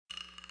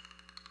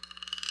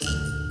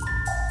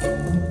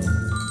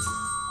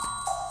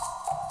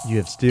You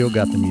have still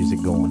got the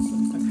music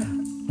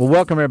going. Well,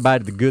 welcome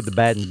everybody to The Good, the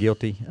Bad, and the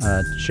Guilty.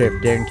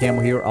 Sheriff Darren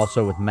Campbell here,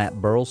 also with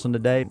Matt Burleson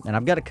today. And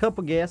I've got a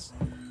couple guests.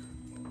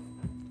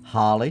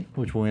 Holly,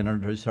 which we'll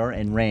introduce her,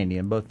 and Randy,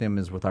 and both of them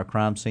is with our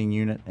crime scene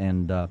unit.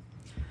 And,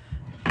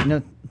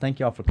 thank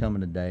y'all for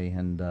coming today.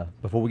 And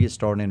before we get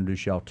started and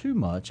introduce y'all too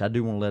much, I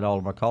do want to let all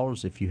of our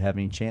callers, if you have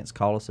any chance,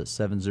 call us at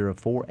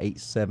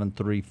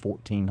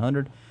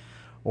 704-873-1400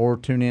 or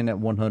tune in at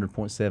 100.7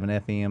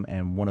 FM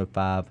and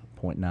 105.9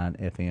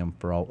 FM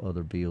for all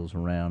other bills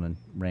around. And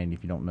Randy,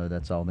 if you don't know,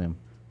 that's all them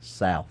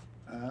south,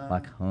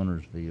 like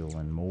Huntersville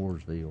and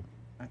Mooresville.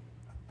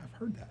 I've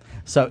heard that.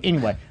 So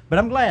anyway, but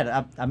I'm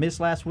glad. I missed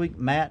last week.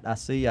 Matt, I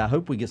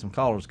hope we get some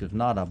callers, because if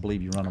not, I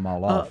believe you run them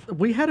all off.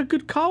 We had a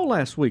good call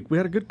last week. We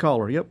had a good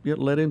caller. Yep,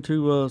 led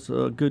into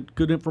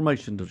good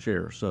information to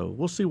share. So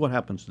we'll see what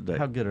happens today.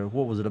 How good?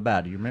 What was it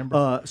about? Do you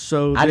remember?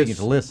 So I didn't get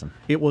to listen.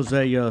 It was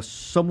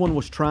someone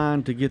was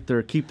trying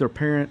to keep their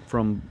parent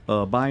from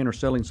buying or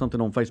selling something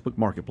on Facebook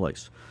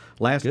Marketplace.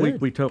 Last week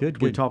we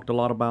talked a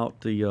lot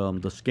about the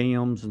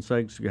scams and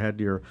things. You had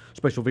your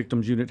special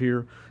victims unit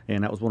here,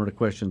 and that was one of the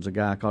questions. A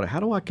guy called it. How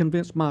do I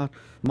convince my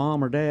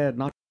mom or dad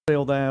not to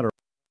sell that? Or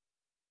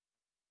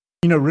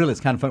really,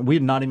 it's kind of fun. We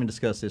had not even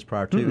discussed this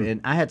prior to,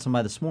 and I had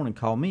somebody this morning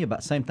call me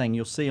about the same thing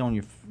you'll see on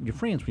your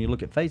friends when you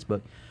look at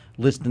Facebook,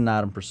 listing an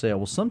item for sale.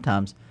 Well,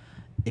 sometimes,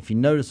 if you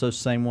notice those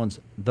same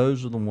ones,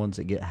 those are the ones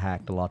that get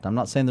hacked a lot. I'm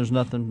not saying there's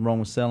nothing wrong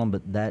with selling,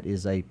 but that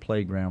is a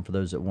playground for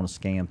those that want to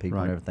scam people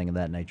and everything of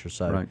that nature.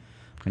 So,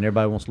 and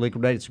everybody wants to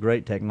liquidate. It's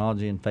great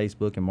technology and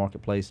Facebook and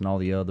Marketplace and all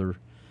the other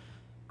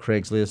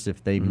Craigslist,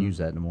 if they even use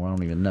that anymore. I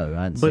don't even know.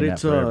 I hadn't seen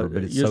that forever,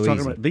 but it's so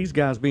easy. About these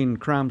guys being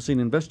crime scene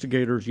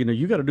investigators,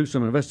 you got to do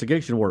some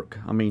investigation work.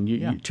 I mean,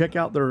 you check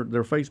out their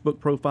Facebook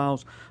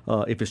profiles.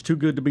 If it's too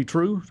good to be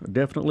true,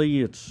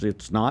 definitely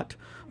it's not.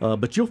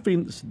 But you'll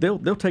find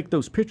they'll take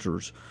those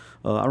pictures.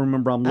 I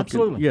remember I'm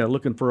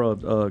looking for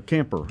a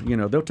camper.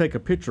 They'll take a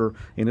picture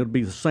and it'll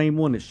be the same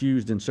one that's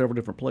used in several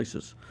different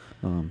places.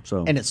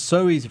 And it's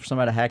so easy for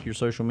somebody to hack your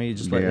social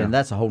media. And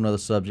that's a whole nother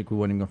subject we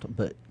wasn't even going to.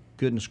 But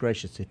goodness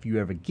gracious, if you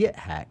ever get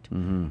hacked,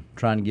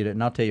 trying to get it.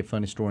 And I'll tell you a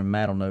funny story.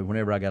 Matt will know.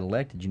 Whenever I got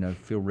elected,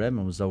 Phil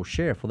Redmond was the old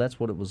sheriff. Well, that's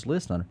what it was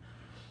listed under.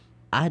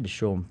 I had to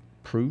show him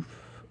proof.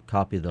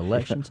 Copy of the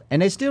elections,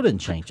 and they still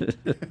didn't change it.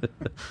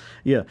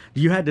 Yeah,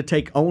 you had to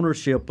take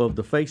ownership of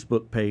the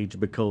Facebook page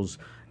because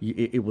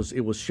it was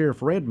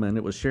Sheriff Redmond,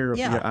 it was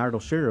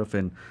Iredell Sheriff,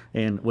 and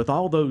with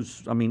all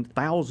those,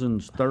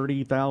 thousands,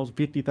 30,000,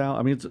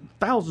 50,000, it's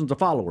thousands of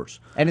followers,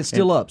 and it's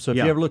still up. So if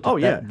you ever look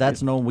at that,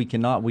 that's known. We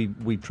cannot.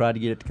 We've tried to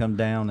get it to come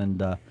down,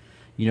 and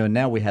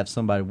now we have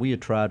somebody. We have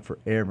tried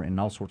forever in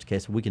all sorts of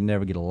cases. We can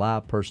never get a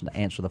live person to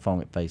answer the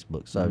phone at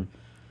Facebook. So.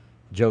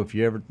 Joe, if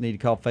you ever need to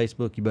call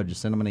Facebook, you better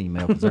just send them an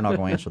email, because they're not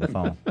going to answer the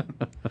phone.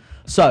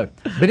 So,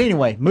 but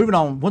anyway, moving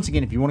on. Once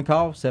again, if you want to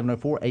call,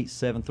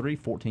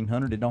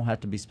 704-873-1400. It don't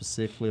have to be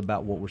specifically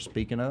about what we're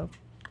speaking of.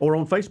 Or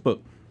on Facebook.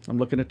 I'm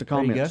looking at the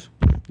comments.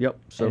 There you go. Yep.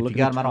 So if you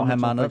got them, I don't have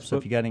mine up, so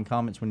if you got any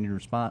comments when you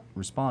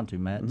respond to,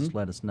 Matt, just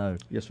let us know.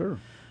 Yes, sir.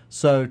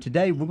 So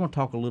today we're going to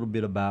talk a little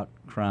bit about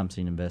crime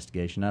scene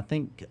investigation. I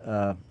think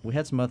we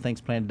had some other things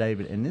planned,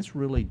 David, and this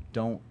really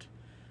don't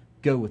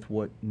go with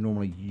what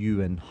normally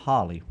you and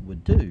Holly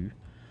would do,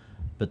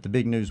 but the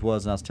big news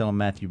was, and I was telling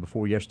Matthew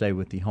before yesterday,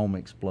 with the home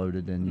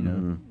exploded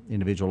and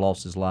individual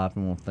lost his life,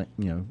 and we'll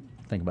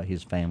think about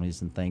his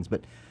families and things.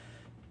 But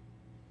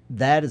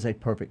that is a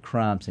perfect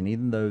crime scene,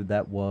 even though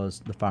that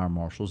was the fire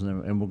marshals,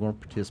 and we're going to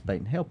participate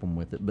and help them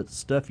with it. But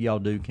stuff y'all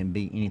do can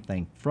be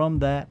anything from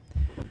that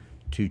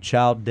to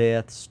child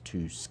deaths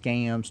to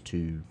scams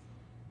to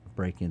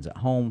break-ins at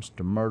homes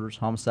to murders,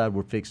 homicide.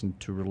 We're fixing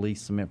to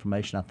release some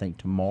information, I think,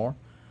 tomorrow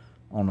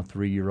on a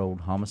 3-year-old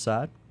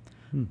homicide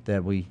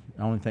that I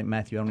don't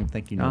even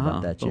think you know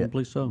about that yet. I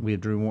believe so. We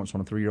have drew warrants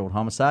on a 3-year-old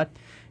homicide,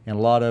 and a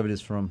lot of it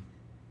is from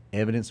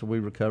evidence that we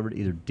recovered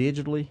either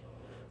digitally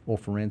or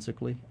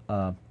forensically.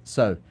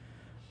 So,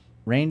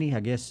 Randy, I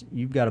guess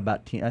you've got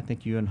about 10. I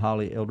think you and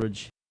Holly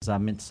Eldridge, as I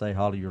meant to say,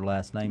 Holly, your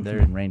last name there,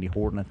 and Randy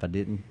Horton, if I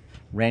didn't.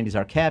 Randy's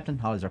our captain.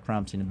 Holly's our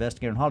crime scene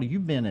investigator. And Holly,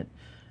 you've been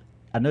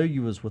I know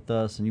you was with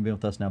us, and you've been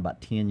with us now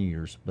about 10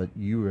 years, but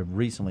you have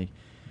recently,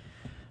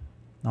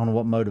 I don't know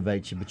what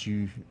motivates you, but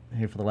you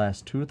here for the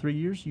last 2 or 3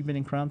 years, you've been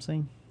in crime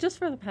scene? Just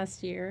for the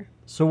past year.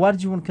 So why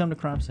did you want to come to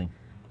crime scene?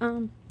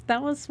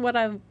 That was what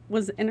I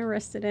was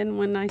interested in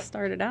when I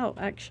started out,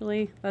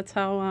 actually. That's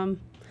how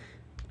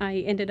I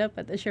ended up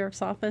at the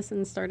sheriff's office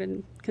and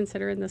started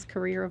considering this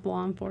career of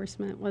law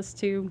enforcement was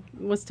to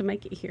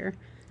make it here.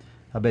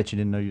 I bet you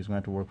didn't know you was going to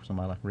have to work with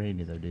somebody like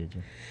Randy, though, did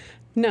you?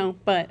 No,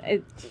 but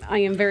I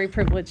am very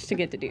privileged to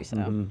get to do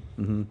so.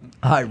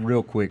 All right,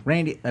 real quick.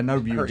 Randy, an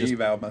overview. Her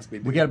eval must be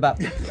due. We got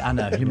about, I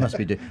know, you must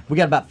be due. We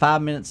got about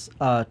 5 minutes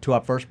to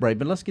our first break,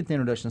 but let's get the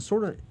introduction.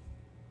 Sort of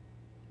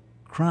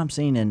crime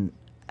scene and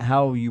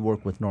how you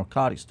work with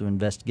narcotics, do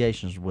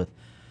investigations with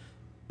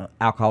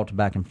alcohol,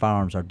 tobacco, and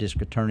firearms, our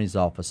district attorney's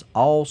office,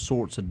 all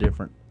sorts of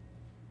different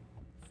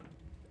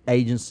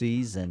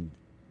agencies and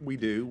We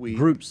do.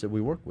 groups that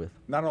we work with.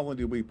 Not only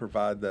do we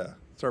provide the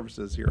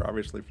services here,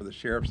 obviously, for the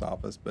sheriff's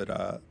office, but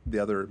the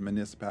other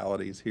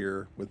municipalities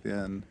here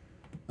within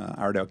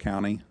Iredell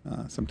County,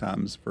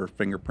 sometimes for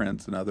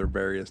fingerprints and other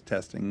various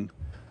testing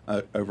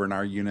over in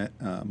our unit.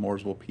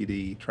 Mooresville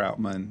PD,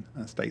 Troutman,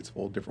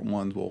 Statesville, different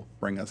ones will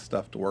bring us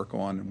stuff to work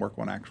on and work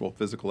on actual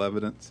physical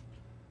evidence.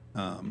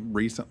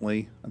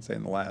 Recently, I'd say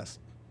in the last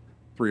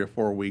 3 or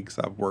 4 weeks,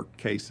 I've worked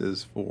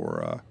cases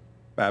for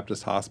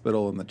Baptist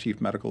Hospital and the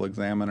Chief Medical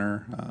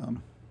Examiner,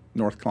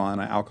 North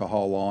Carolina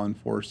Alcohol Law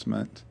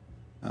Enforcement,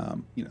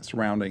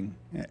 surrounding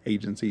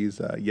agencies.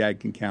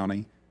 Yadkin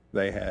County,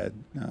 they had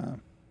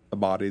a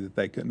body that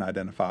they couldn't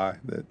identify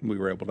that we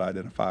were able to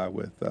identify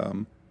with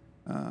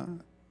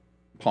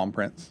palm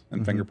prints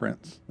and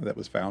fingerprints that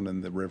was found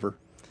in the river.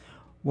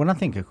 Well, I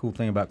think a cool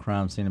thing about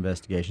crime scene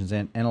investigations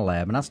and a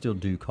lab, and I still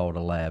do call it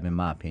a lab in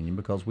my opinion,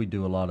 because we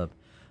do a lot of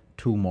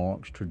tool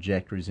marks,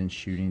 trajectories in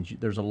shootings.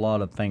 There's a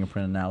lot of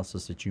fingerprint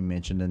analysis that you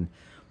mentioned, and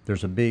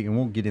there's a big, and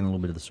we'll get in a little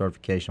bit of the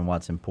certification, why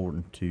it's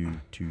important to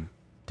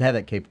have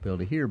that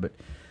capability here, but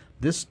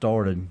this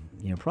started,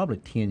 probably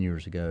 10 or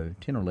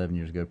 11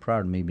 years ago,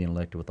 prior to me being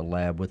elected, with a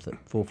lab with a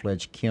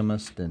full-fledged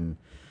chemist and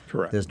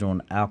Correct. that's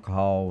doing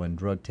alcohol and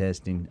drug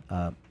testing.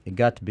 It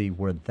got to be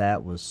where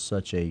that was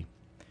such a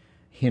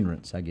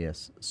hindrance, I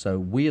guess. So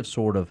we have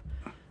sort of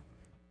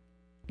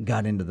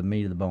got into the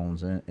meat of the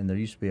bones, and there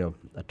used to be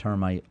a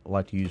term I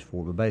like to use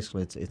for it, but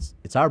basically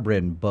it's our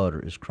bread and butter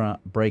is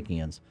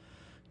break-ins,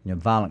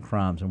 violent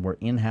crimes, and we're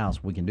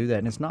in-house. We can do that,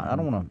 and it's not. I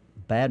don't want to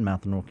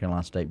badmouth the North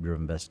Carolina State Bureau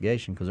of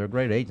Investigation because they're a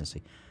great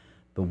agency,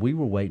 but we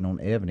were waiting on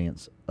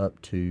evidence up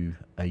to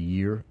a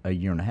year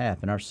and a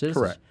half, and our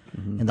citizens. Correct.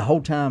 And the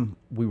whole time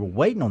we were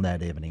waiting on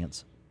that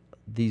evidence,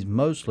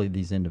 mostly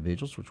these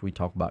individuals, which we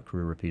talk about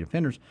career repeat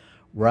offenders,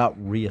 were out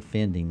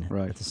reoffending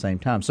at the same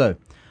time. So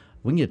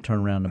we can get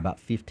turned around in about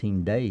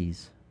 15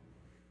 days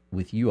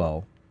with you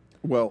all.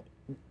 Well,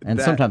 and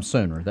sometimes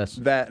sooner. That's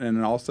that,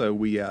 and also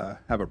we have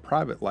a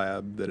private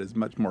lab that is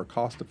much more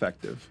cost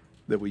effective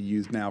that we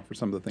use now for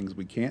some of the things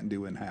we can't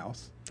do in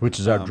house, which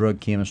is our drug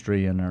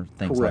chemistry and our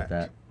things correct.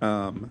 like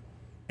that.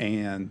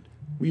 And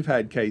we've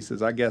had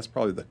cases. I guess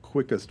probably the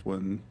quickest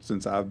one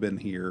since I've been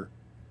here,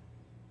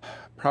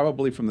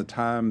 probably from the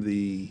time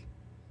the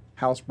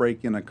house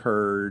break-in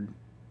occurred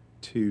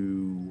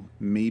to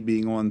me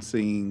being on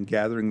scene,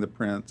 gathering the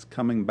prints,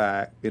 coming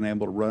back, being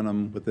able to run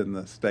them within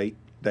the state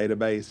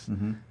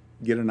database,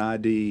 get an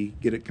ID,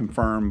 get it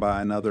confirmed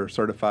by another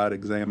certified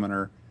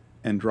examiner,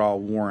 and draw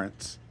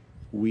warrants.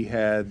 We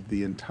had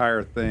the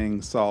entire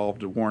thing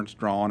solved, warrants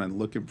drawn, and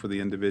looking for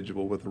the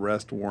individual with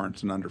arrest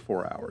warrants in under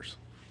 4 hours.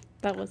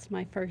 That was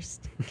my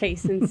first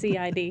case in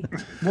CID.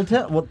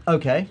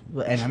 Okay,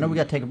 and I know we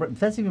got to take a break, but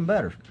that's even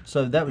better.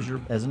 So that was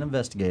as an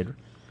investigator,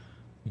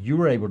 you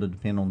were able to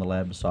depend on the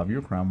lab to solve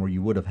your crime where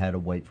you would have had to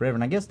wait forever.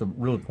 And I guess the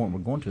real point we're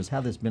going to is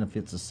how this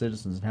benefits the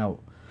citizens and how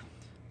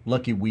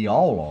lucky we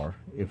all are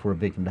if we're a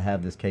victim to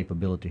have this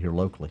capability here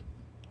locally.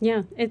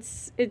 Yeah,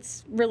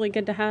 it's really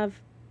good to have.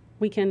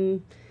 We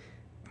can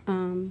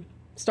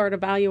start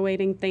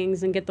evaluating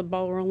things and get the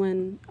ball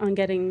rolling on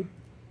getting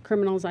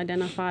criminals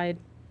identified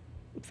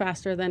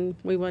faster than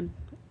we would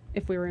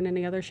if we were in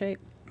any other shape.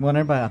 Well, and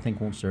everybody, I think,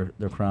 wants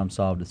their crime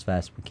solved as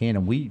fast as we can,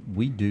 and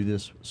we do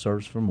this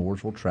service for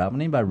Mooresville Troutman.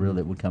 Anybody really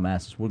that would come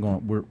ask us,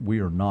 we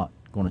are not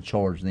going to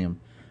charge them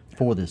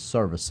for this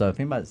service. So if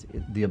anybody's,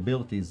 the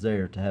ability is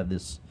there to have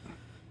this,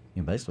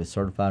 basically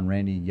certified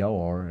Randy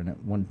y'all are, and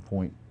at one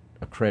point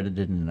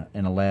accredited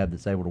in a lab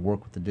that's able to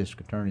work with the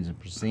district attorneys and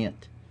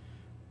present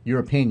your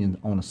opinion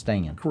on a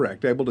stand.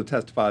 Correct. Able to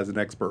testify as an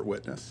expert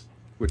witness,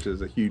 which is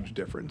a huge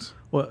difference.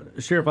 Well,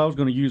 Sheriff, I was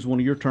going to use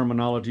one of your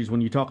terminologies when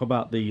you talk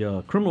about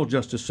the criminal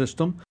justice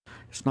system.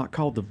 It's not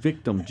called the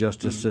victim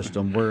justice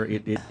system, where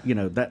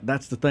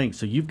that's the thing.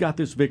 So you've got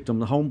this victim,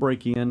 the home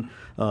break-in.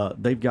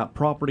 They've got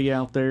property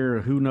out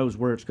there. Who knows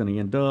where it's going to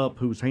end up,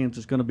 whose hands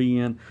it's going to be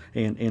in.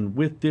 And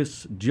with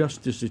this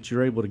justice that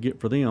you're able to get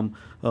for them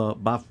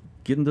by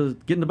getting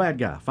the bad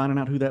guy, finding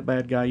out who that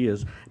bad guy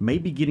is,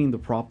 maybe getting the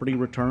property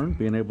returned,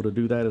 being able to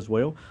do that as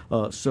well.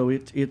 So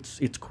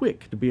it's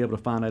quick to be able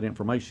to find that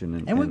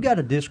information. And we've got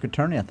a district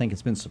attorney, I think,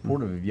 it's been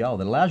supportive of y'all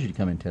that allows you to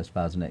come in and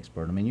testify as an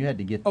expert. I mean, you had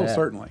to get that. Oh,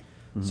 certainly.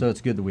 So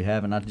it's good that we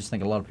have, and I just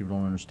think a lot of people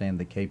don't understand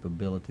the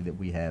capability that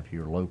we have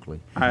here locally.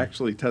 I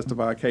actually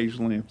testify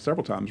occasionally,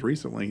 several times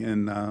recently,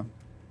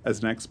 as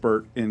an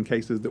expert in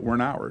cases that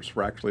weren't ours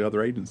for actually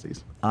other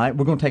agencies. All right,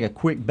 we're going to take a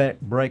quick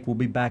break. We'll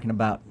be back in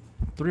about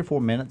 3 or 4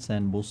 minutes,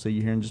 and we'll see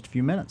you here in just a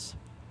few minutes.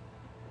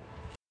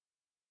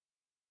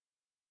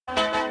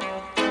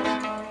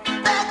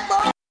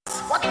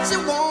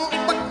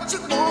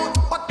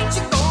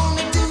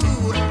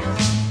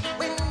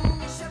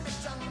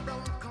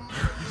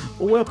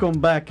 Welcome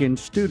back in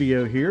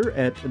studio here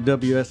at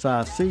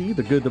WSIC,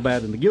 The Good, the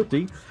Bad, and the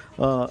Guilty.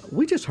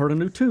 We just heard a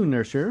new tune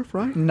there, Sheriff,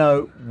 right?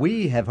 No,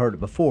 we have heard it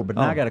before, but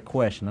now I got a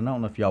question. I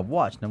don't know if y'all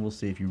watched, and we'll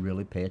see if you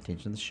really pay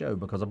attention to the show,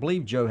 because I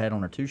believe Joe had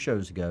on her 2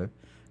 shows ago,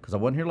 because I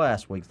wasn't here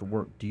last week, the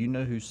work. Do you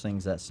know who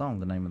sings that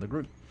song, the name of the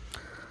group?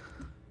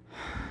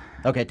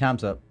 Okay,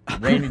 time's up.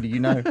 Randy, do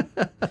you know?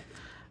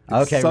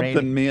 Okay, something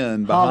Randy.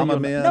 men, Holly, Bahama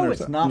you'll- men. No, or it's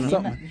something. not.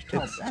 Something.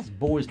 That's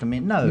boys to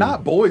men. No.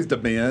 Not boys to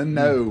men.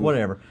 No.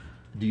 Whatever.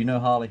 Do you know,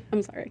 Holly?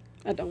 I'm sorry,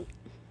 I don't.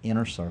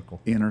 Inner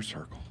circle. Inner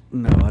circle.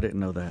 No, I didn't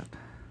know that.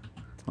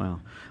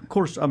 Wow. Of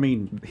course, I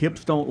mean,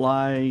 hips don't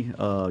lie.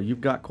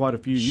 You've got quite a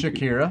few.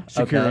 Shakira.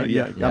 Shakira, Okay.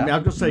 yeah. Yeah. I mean,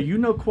 I'm gonna say you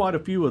know quite a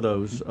few of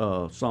those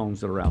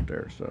songs that are out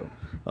there. So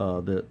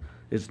that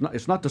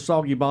it's not the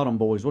Soggy Bottom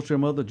Boys. What's your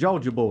mother?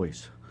 Georgia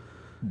Boys.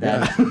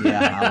 That,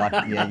 yeah, I like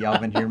it. Yeah, y'all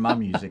been hearing my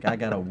music. I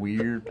got a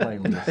weird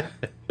playlist.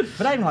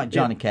 But I even like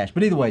Johnny Cash.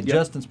 But either way,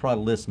 Justin's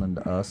probably listening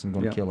to us and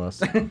going to kill us.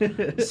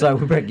 So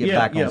we better get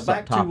back on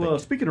back topic. to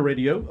speaking of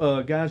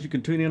radio, guys. You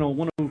can tune in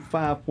on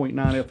 105.9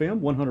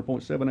 FM,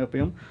 100.7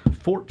 FM,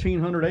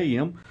 1400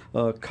 AM.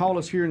 Call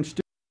us here in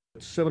studio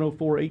at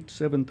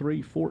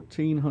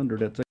 704-873-1400.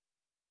 That's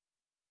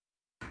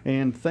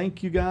and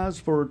thank you guys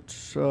for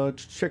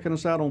checking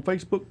us out on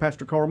Facebook.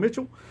 Pastor Carl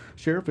Mitchell,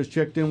 Sheriff, has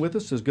checked in with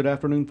us. Says good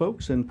afternoon,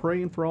 folks, and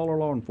praying for all our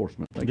law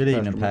enforcement. Thank Good you,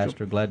 evening, Pastor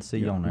Pastor. Glad to see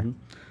you on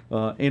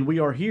there. And we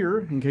are here,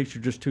 in case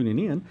you're just tuning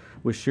in,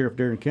 with Sheriff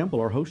Darren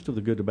Campbell, our host of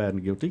the Good, the Bad, and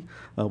the Guilty.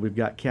 We've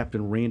got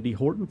Captain Randy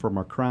Horton from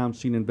our Crime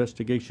Scene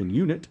Investigation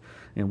Unit,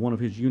 and one of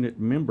his unit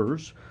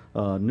members,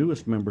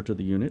 newest member to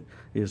the unit,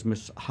 is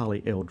Miss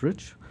Holly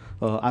Eldridge.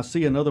 I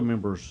see another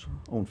members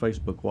on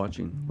Facebook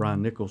watching.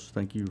 Brian Nichols,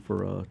 thank you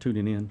for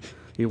tuning in.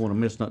 He didn't want to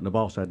miss nothing the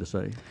boss had to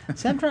say.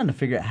 See, I'm trying to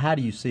figure out how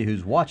do you see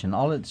who's watching.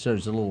 All it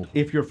shows is a little.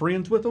 If you're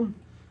friends with them,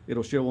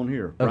 it'll show on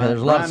here. Okay,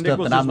 there's a lot of stuff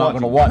that I'm not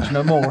going to watch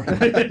no more.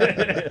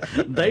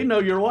 They know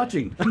you're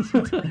watching.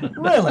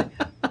 Really?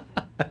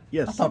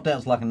 Yes. I thought that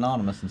was like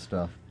anonymous and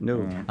stuff.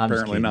 No. I'm just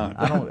Apparently kidding. not.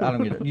 I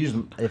don't get it.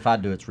 Usually, if I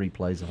do, it's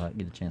replays if I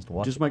get a chance to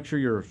watch Just it. make sure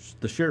you're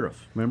the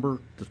sheriff.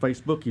 Remember the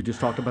Facebook? You just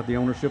talked about the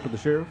ownership of the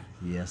sheriff.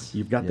 Yes.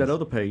 You've got yes. that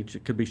other page.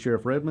 It could be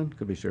Sheriff Redmond.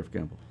 Could be Sheriff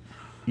Campbell.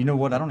 You know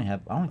what? I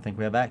don't think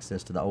we have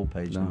access to the old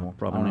page No, anymore.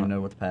 probably I don't even not.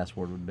 know what the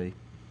password would be.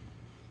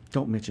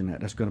 Don't mention that.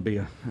 That's going to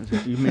be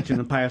you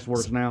mentioning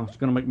passwords now. It's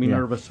going to make me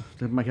nervous.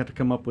 I might have to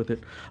come up with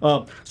it.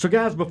 So,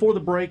 guys, before the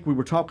break, we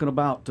were talking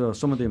about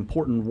some of the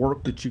important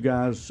work that you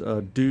guys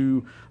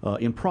do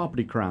in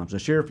property crimes. Now,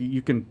 Sheriff,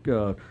 you can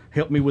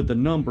help me with the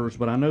numbers,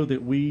 but I know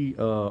that we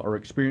are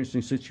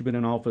experiencing, since you've been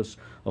in office,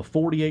 a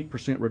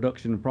 48%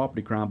 reduction in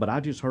property crime, but I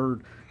just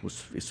heard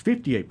it's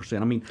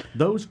 58%. I mean,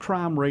 those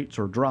crime rates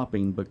are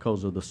dropping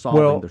because of the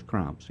solving the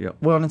crimes. Yep.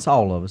 Well, and it's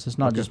all of us. It's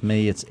not just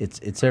me. It's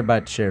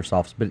everybody at the sheriff's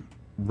office. But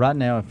right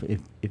now, if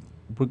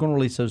we're going to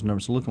release those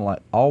numbers, it's looking like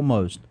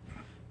almost,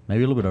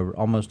 maybe a little bit over,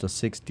 almost a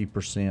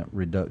 60%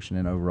 reduction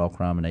in overall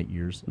crime in 8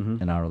 years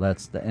in our.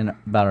 That's and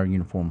about our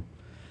uniform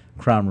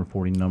crime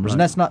reporting numbers,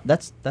 and that's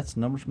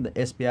numbers from the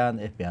SBI and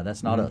the FBI.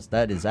 That's not us.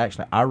 That is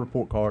actually our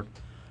report card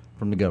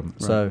from the government.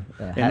 Right. So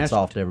hats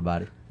off to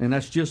everybody. And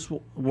that's just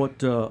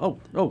what.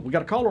 We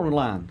got a caller on the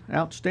line.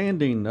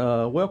 Outstanding.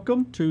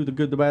 Welcome to the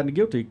Good, the Bad, and the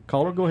Guilty.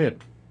 Caller, go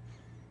ahead.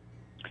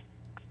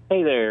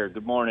 Hey there.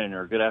 Good morning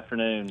or good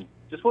afternoon.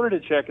 Just wanted to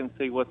check and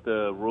see what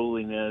the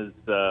ruling is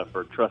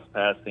for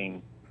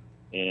trespassing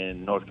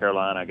in North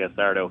Carolina, I guess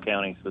Iredell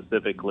County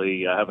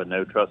specifically. I have a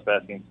no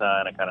trespassing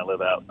sign. I kind of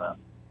live out in the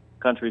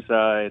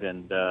countryside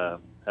and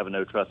have a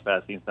no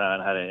trespassing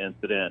sign. I had an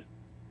incident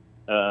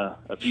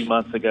a few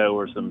months ago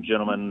where some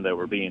gentlemen that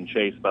were being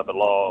chased by the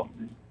law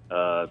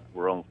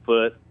were on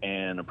foot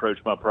and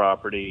approached my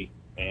property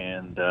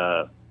and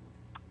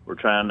were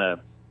trying to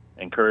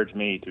encourage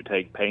me to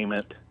take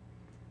payment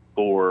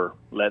for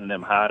letting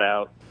them hide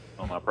out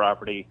on my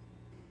property,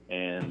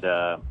 and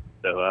so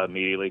I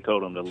immediately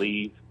told them to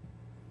leave.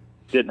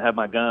 Didn't have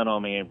my gun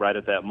on me right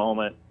at that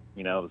moment.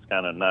 You know, I was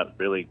kind of not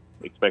really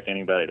expecting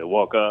anybody to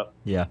walk up.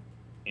 Yeah.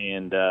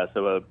 And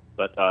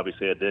but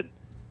obviously I did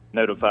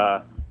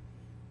notify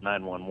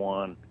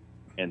 911,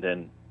 and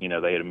then, you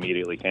know, they had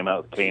immediately came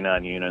out with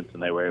K9 units,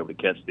 and they were able to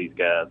catch these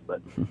guys.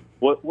 But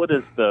what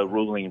is the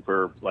ruling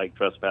for, like,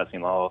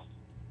 trespassing laws?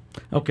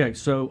 Okay,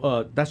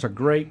 so that's a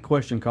great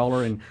question,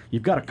 caller, and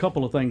you've got a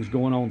couple of things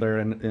going on there.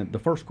 And the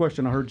first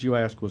question I heard you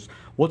ask was,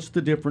 what's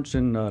the difference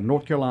in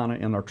North Carolina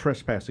and our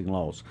trespassing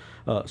laws?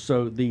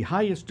 So the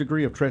highest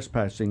degree of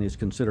trespassing is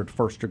considered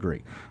first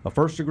degree. A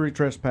first degree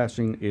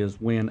trespassing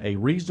is when a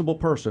reasonable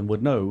person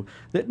would know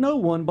that no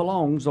one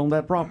belongs on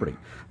that property.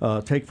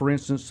 Take, for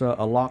instance,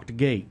 a locked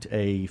gate,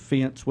 a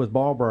fence with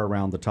barbed wire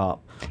around the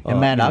top. And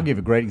Matt, I'll give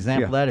a great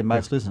example of that.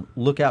 Everybody's listen.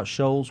 Lookout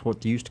Shoals,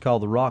 what they used to call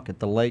the Rock at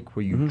the lake,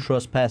 where you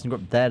trespass.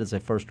 That is a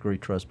first-degree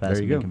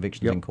trespassing and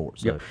convictions in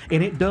court. So.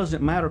 And it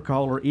doesn't matter,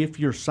 caller, if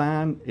your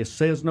sign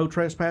says no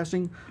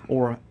trespassing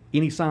or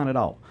any sign at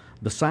all.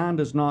 The sign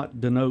does not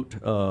denote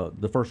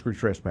the first-degree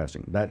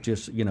trespassing. That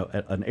just,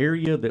 an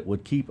area that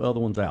would keep other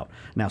ones out.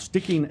 Now,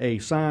 sticking a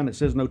sign that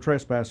says no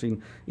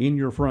trespassing in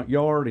your front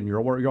yard and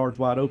your yard's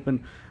wide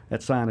open,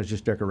 that sign is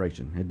just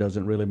decoration. It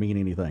doesn't really mean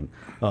anything.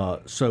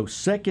 So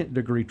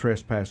second-degree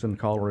trespassing,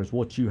 caller, is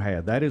what you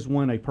had. That is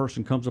when a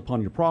person comes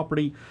upon your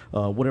property,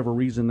 whatever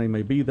reason they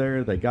may be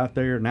there, they got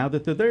there. Now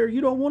that they're there,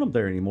 you don't want them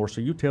there anymore,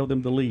 so you tell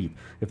them to leave.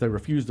 If they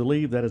refuse to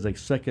leave, that is a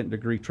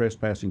second-degree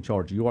trespassing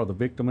charge. You are the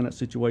victim in that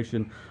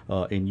situation,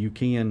 and you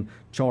can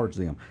charge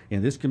them.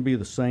 And this can be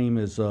the same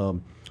as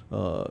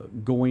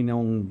going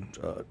on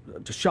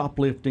to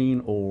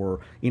shoplifting or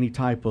any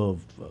type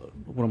of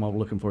what am I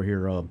looking for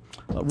here?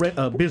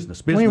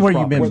 Business. I mean, where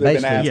you've property. been Where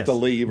they've been basically asked to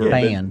leave or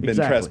banned. been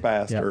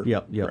trespassed. Yep, Or,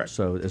 yep. Correct.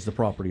 So as the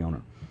property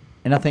owner.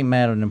 And I think,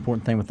 Matt, an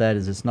important thing with that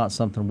is it's not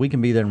something we can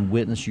be there and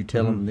witness you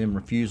telling them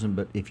refusing,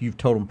 but if you've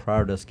told them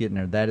prior to us getting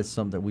there, that is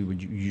something that we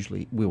would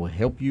we will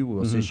help you,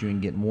 we'll assist you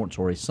in getting warrants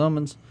or a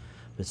summons.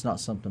 But it's not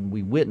something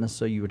we witness,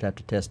 so you would have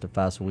to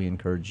testify, so we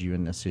encourage you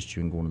and assist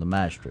you in going to the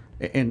magistrate.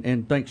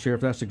 And thanks,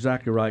 Sheriff. That's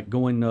exactly right.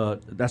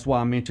 That's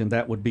why I mentioned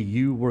that would be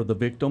you were the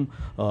victim.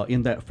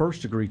 In that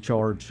first-degree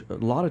charge, a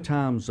lot of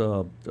times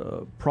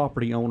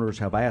property owners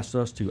have asked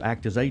us to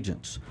act as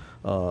agents.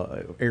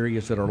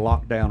 Areas that are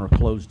locked down or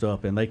closed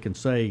up, and they can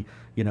say,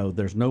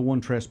 there's no one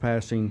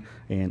trespassing,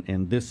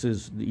 and this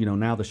is,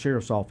 now the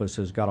sheriff's office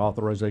has got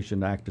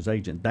authorization to act as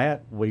agent.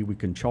 That way we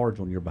can charge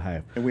on your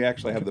behalf. And we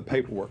actually have the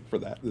paperwork for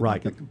that.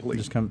 Right. Complete.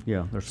 Just come.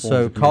 Yeah. There's So, forms that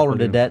can be caller, put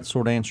did in. that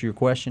sort of answer your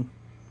question?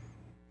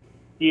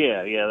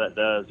 Yeah, that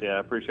does. Yeah, I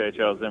appreciate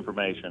y'all's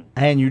information.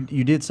 And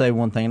you did say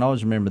one thing, and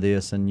always remember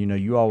this, and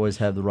you always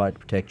have the right to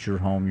protect your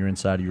home, your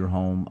inside of your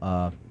home,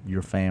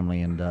 your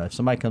family, and if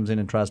somebody comes in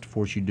and tries to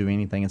force you to do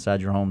anything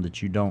inside your home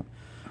that you don't,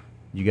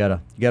 you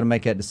gotta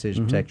make that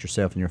decision, protect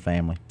yourself and your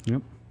family.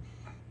 Yep.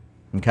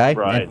 Okay.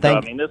 Right. And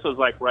So, this was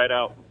like right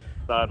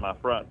outside my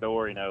front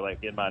door,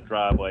 like in my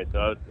driveway.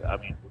 So,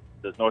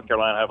 does North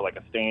Carolina have like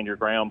a stand your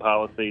ground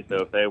policy? So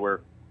if they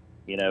were,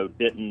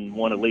 didn't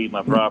want to leave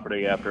my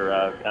property after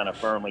I kind of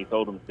firmly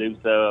told them to do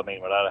so,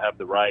 would I have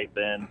the right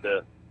then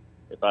to,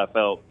 if I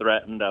felt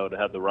threatened, I would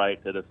have the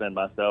right to defend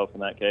myself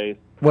in that case?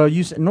 Well,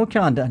 you said North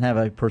Carolina doesn't have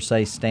a per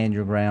se stand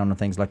your ground and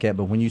things like that,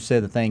 but when you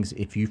said the things,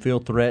 if you feel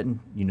threatened,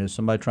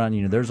 somebody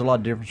trying, there's a lot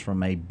of difference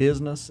from a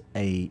business,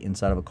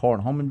 inside of a car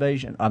and home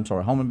invasion,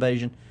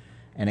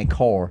 and a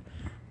car,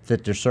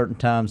 that there's certain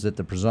times that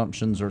the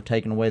presumptions are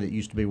taken away that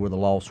used to be where the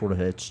law sort of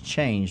has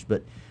changed.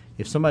 But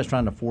if somebody's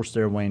trying to force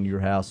their way into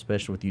your house,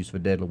 especially with the use of a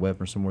deadly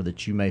weapon or somewhere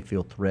that you may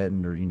feel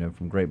threatened or,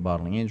 from great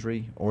bodily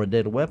injury or a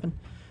deadly weapon,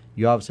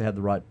 you obviously have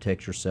the right to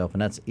protect yourself,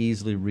 and that's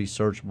easily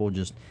researchable.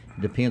 Just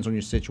it depends on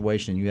your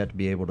situation. You have to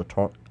be able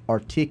to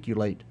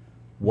articulate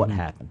what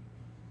happened,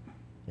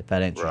 if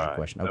that answers your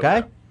question.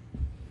 Okay?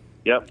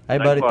 Yep. Hey,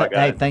 Thanks buddy. a lot,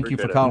 guys. Thank you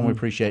for Appreciate it. calling. We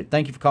appreciate it.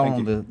 Thank you for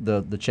calling Thank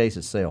on the chase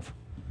itself.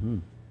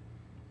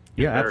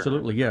 Yeah, Sure.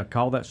 absolutely. Yeah,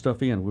 call that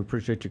stuff in. We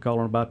appreciate you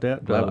calling about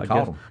that. Glad we I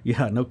called guess- 'em.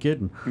 Yeah, no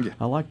kidding. Yeah.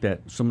 I like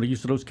that. Some of the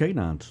use of those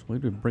canines. We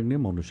did bring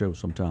them on the show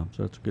sometimes.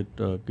 So that's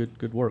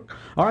good work.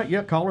 All right,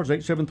 yeah, callers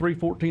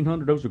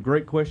 873-1400. Those are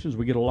great questions.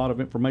 We get a lot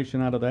of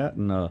information out of that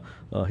and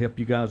help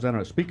you guys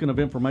out. Speaking of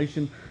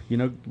information,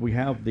 we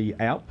have the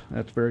app.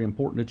 That's very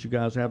important that you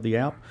guys have the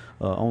app.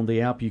 On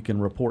the app, you can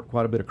report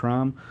quite a bit of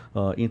crime,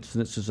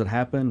 incidences that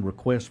happen,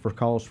 requests for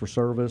calls for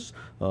service,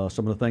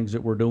 some of the things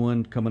that we're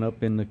doing coming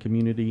up in the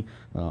community,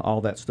 all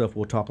that stuff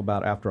we'll talk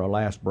about after our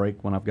last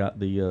break when I've got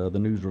the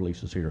news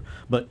releases here.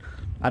 But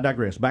I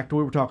digress. Back to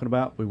what we were talking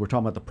about. We were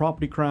talking about the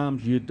property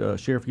crimes.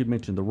 Sheriff, you'd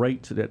mentioned the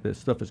rates that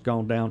stuff has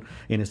gone down,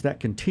 and it's that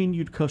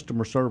continued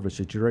customer service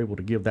that you're able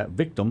to give that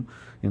victim,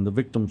 and the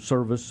victim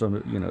service,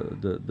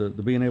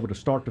 the being able to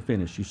start to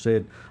finish. You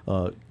said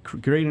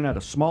creating out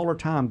a smaller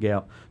time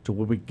gap to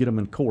where we get them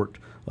in court,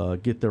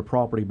 get their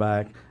property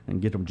back, and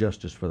get them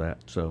justice for that.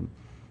 So.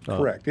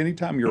 Correct.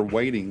 Anytime you're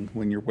waiting,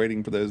 when you're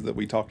waiting for those that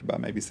we talked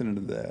about, maybe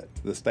sending to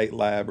the state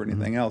lab or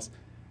anything else,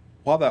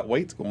 while that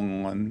wait's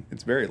going on,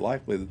 it's very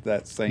likely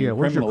that same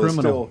where's your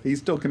criminal? he's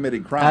still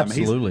committing crime.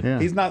 Absolutely.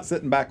 He's not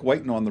sitting back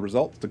waiting on the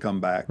results to come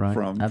back Right.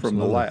 from the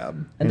Absolutely.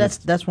 lab. And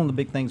that's one of the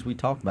big things we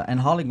talked about. And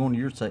Holly, going to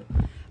your side,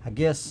 I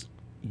guess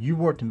you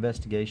worked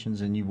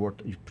investigations and you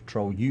worked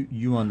patrol.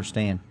 You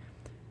understand.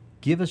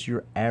 Give us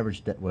your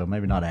average day. Well,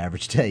 maybe not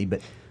average day,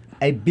 but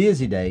a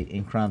busy day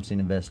in crime scene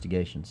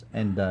investigations.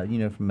 And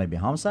from maybe a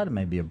homicide, it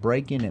may be a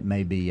break-in, it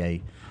may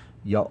be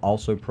y'all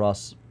also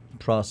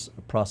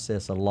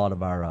process a lot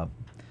of our. I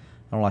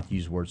don't like to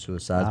use the word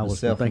suicides. I but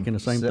was thinking the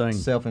same thing.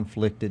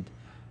 Self-inflicted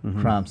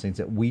crime scenes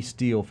that we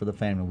steal for the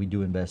family. We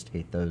do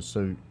investigate those.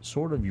 So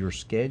sort of your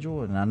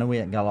schedule, and I know we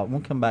haven't got a lot.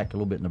 We'll come back a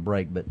little bit in the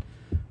break, but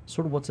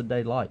sort of what's a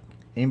day like?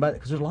 Anybody?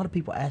 Because there's a lot of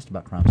people asked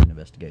about crime scene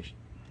investigation.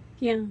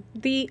 Yeah,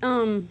 the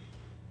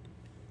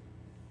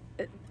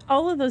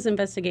all of those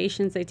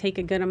investigations, they take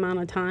a good amount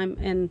of time,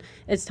 and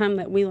it's time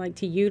that we like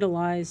to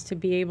utilize to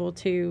be able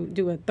to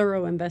do a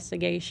thorough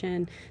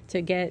investigation to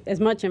get as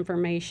much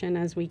information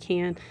as we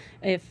can.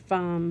 If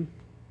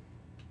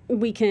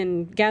we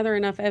can gather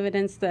enough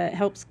evidence that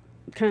helps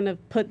kind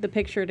of put the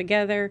picture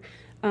together,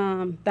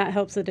 that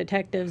helps the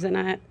detectives, and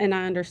I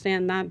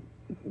understand that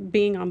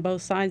being on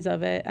both sides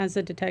of it as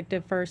a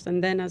detective first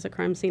and then as a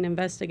crime scene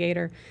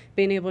investigator,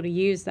 being able to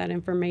use that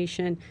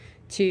information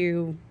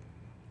to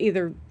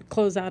either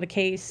close out a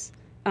case,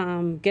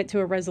 get to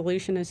a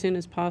resolution as soon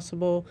as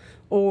possible,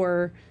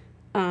 or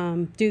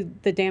do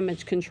the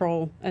damage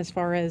control as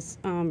far as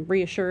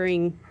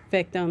reassuring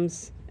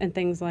victims and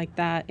things like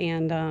that.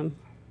 And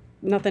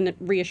nothing that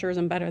reassures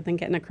them better than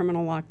getting a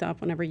criminal locked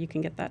up whenever you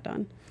can get that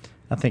done.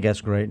 I think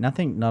that's great, and I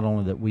think not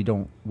only that we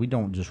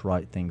don't just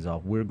write things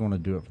off. We're going to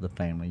do it for the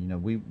family. You know,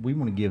 we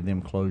want to give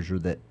them closure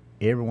that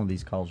every one of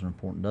these calls are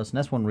important to us, and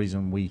that's one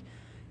reason we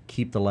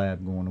keep the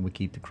lab going and we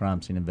keep the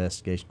crime scene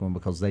investigation going,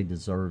 because they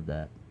deserve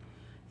that.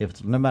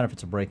 No matter if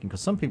it's a break-in,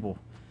 because some people,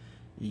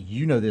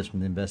 you know this from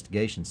the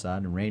investigation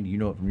side, and Randy, you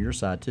know it from your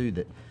side too,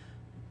 that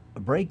a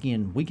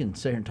break-in, we can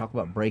sit here and talk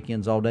about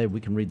break-ins all day. We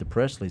can read the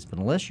press release, but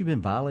unless you've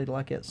been violated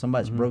like that,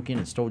 somebody's broke in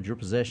and stole your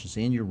possessions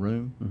in your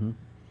room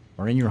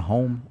or in your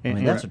home, I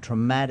mean, that's a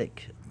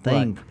traumatic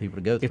thing for people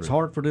to go through. It's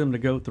hard for them to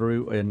go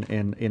through,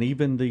 and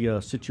even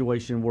the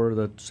situation where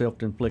the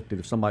self-inflicted,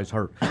 if somebody's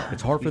hurt,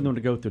 it's hard for them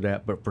to go through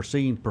that. But for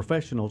seeing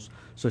professionals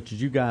such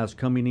as you guys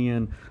coming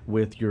in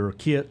with your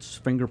kits,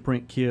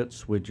 fingerprint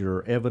kits, with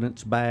your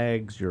evidence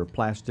bags, your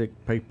plastic,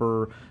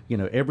 paper, you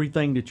know,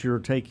 everything that you're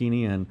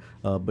taking in,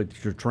 but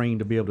you're trained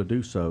to be able to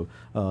do so,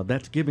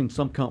 that's giving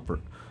some comfort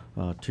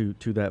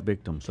to that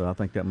victim. So I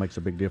think that makes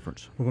a big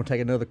difference. We're going to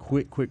take another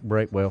quick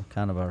break. Well,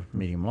 kind of our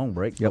medium-long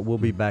break. But we'll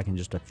be back in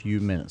just a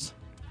few minutes.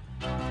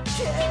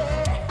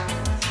 Yeah.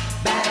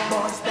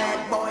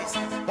 Bad boys,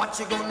 what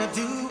you gonna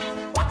do?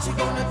 What you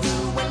gonna do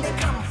when they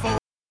come for?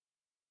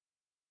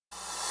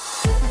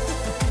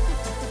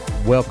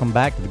 Welcome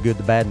back to The Good,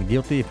 the Bad, and the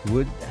Guilty. If you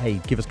would,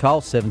 hey, give us a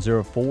call,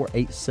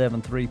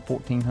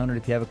 704-873-1400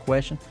 if you have a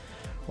question,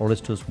 or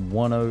listen to us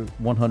 100.7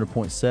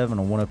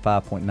 or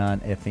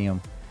 105.9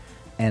 FM.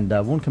 And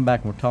we'll come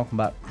back and we're talking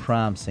about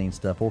crime scene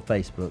stuff or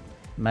Facebook.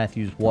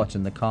 Matthew's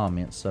watching the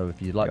comments, so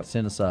if you'd like to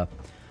send us a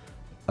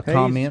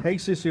comment. Hey,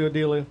 Sissy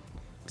Adelia.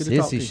 Good to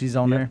talk to Sissy, you. she's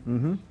on there.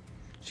 Mm-hmm.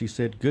 She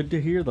said, good to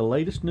hear the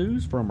latest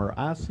news from her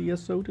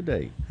ICSO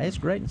today. Hey, it's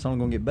great. It's only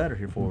going to get better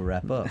here before we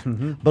wrap up.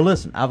 But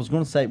listen, I was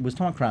going to say, we was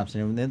talking crime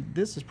scene, and then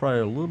this is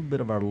probably a little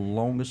bit of our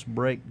longest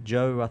break,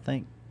 Joe, I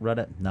think.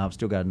 No, I've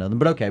still got another.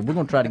 But okay, we're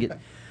going to try to get...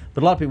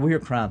 But a lot of people hear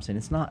crime scene.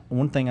 It's not,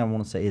 one thing I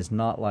want to say, it's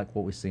not like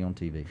what we see on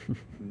TV.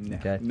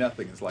 Okay?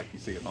 Nothing is like you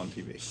see it on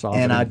TV.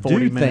 And I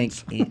do think,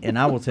 and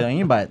I will tell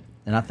anybody,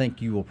 and I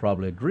think you will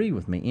probably agree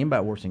with me,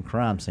 anybody that works in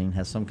crime scene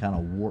has some kind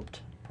of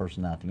warped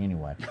personality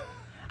anyway.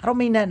 I don't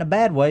mean that in a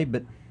bad way,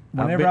 but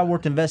whenever I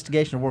worked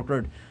investigation or work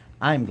road,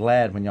 I am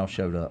glad when y'all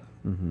showed up.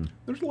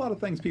 There's a lot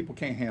of things people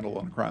can't handle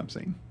on a crime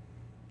scene.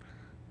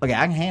 Okay,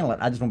 I can handle it.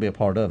 I just want to be a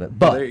part of it.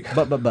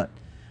 But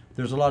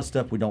there's a lot of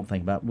stuff we don't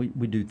think about.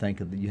 We do think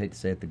of, you hate to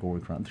say it, the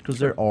gory crimes, because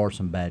there are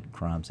some bad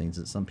crime scenes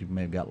that some people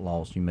may have got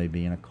lost. You may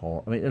be in a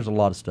car. I mean, there's a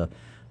lot of stuff.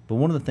 But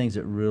one of the things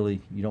that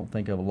really you don't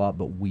think of a lot,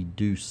 but we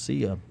do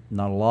see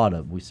not a lot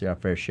of, we see our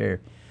fair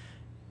share,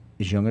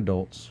 is young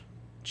adults,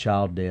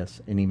 child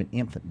deaths, and even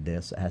infant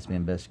deaths that has to be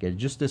investigated.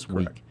 Just this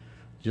week,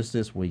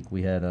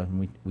 we had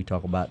we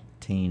talk about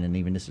teen, and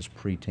even this is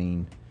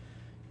preteen,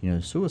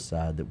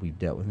 suicide that we've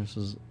dealt with. This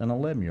is an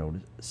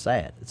 11-year-old. It's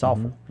sad. It's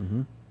awful.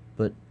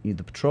 But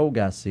the patrol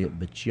guys see it.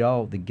 But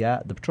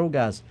the patrol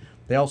guys,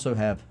 they also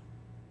have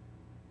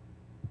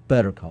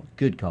better calls,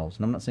 good calls.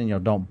 And I'm not saying y'all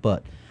don't,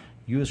 but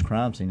you as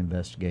crime scene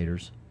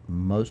investigators,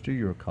 most of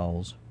your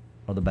calls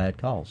are the bad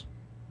calls.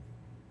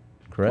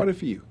 Correct? Quite a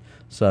few.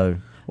 So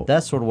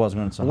that's sort of what I was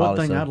going to say. One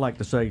thing I'd like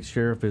to say,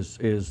 Sheriff, is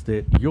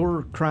that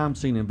your crime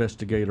scene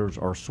investigators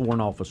are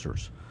sworn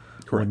officers.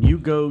 Correct. When you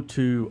go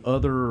to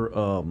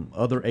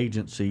other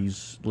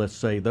agencies, let's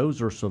say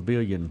those are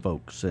civilian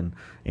folks, and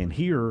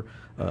here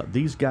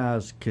these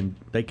guys can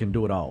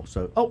do it all.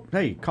 So,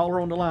 hey, caller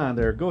on the line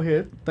there. Go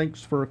ahead.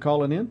 Thanks for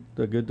calling in.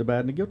 The Good, the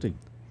Bad, and the Guilty.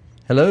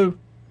 Hello.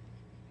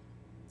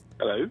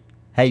 Hello.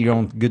 Hey, you're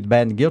on Good, the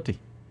Bad, and the Guilty.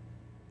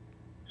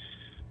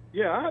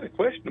 Yeah, I had a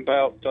question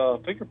about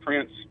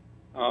fingerprints.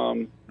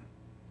 I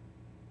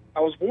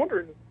was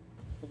wondering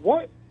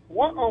what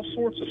all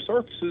sorts of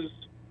surfaces,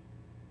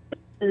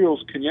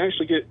 materials can you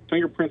actually get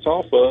fingerprints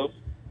off of?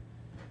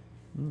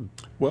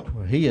 Well,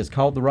 he has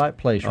called the right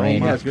place,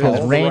 Randy. my Because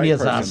goodness. Randy The is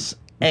right our person.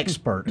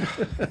 expert.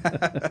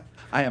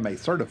 I am a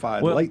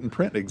certified latent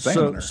print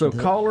examiner. So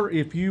caller,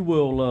 if you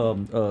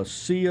will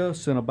see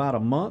us in about a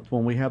month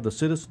when we have the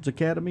Citizens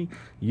Academy,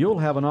 you'll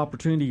have an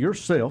opportunity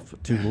yourself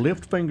to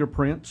lift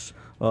fingerprints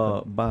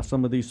by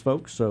some of these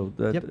folks. So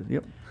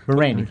Yep. But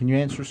Randy, can you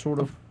answer sort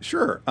of?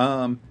 Sure.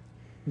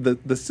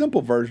 The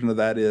simple version of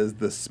that is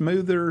the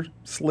smoother,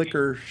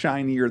 slicker,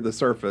 shinier the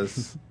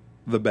surface,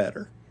 the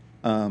better.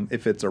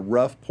 If it's a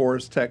rough,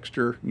 porous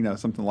texture,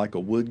 something like a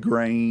wood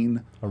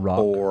grain, A rock.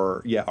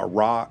 or a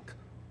rock,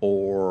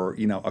 or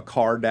a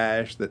car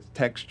dash that's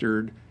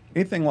textured,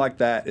 anything like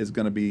that is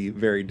going to be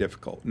very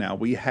difficult. Now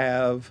we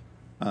have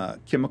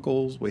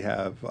chemicals, we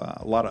have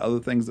a lot of other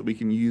things that we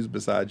can use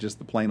besides just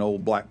the plain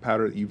old black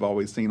powder that you've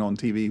always seen on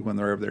TV when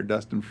they're over there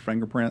dusting for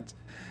fingerprints.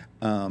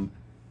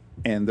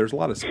 And there's a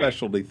lot of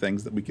specialty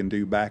things that we can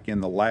do back in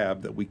the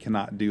lab that we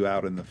cannot do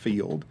out in the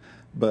field.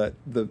 But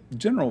the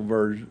general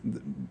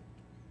version,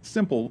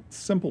 simple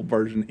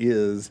version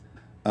is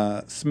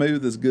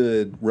Smooth is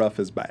good, rough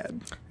is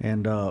bad.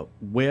 And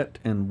wet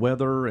and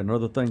weather and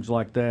other things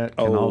like that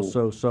can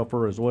also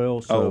suffer as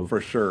well. So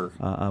for sure.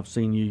 I've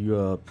seen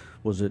you.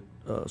 Was it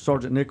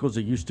Sergeant Nichols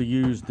that used to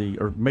use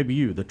or maybe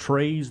you, the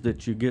trays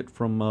that you get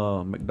from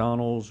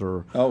McDonald's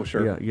or? Oh,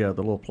 sure. Yeah,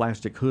 the little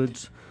plastic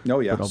hoods. Oh,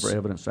 yeah. Put over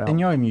evidence out. And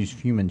you even use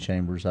human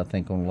chambers, I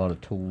think, on a lot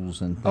of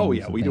tools and things. Oh,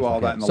 yeah, we do all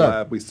that in the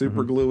lab. We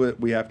super glue it.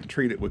 We have to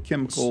treat it with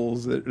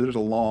chemicals. There's a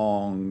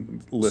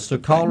long list So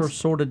of caller, things.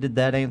 sort of, did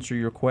that answer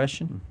your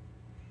question?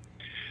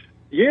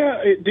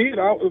 Yeah, it did.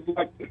 I was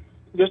like,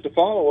 just a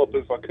follow up,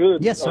 if I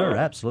could. Yes, sir,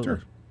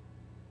 absolutely.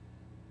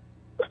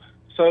 Sure.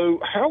 So,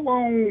 how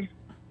long?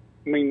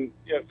 I mean,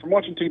 yeah, from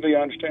watching TV,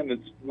 I understand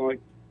it's like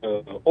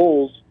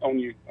oils on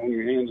your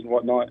hands and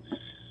whatnot.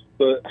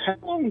 But how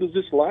long does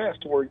this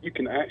last, where you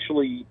can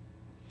actually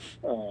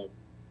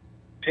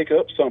pick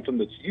up something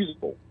that's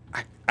usable?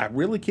 I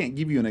really can't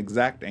give you an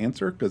exact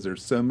answer because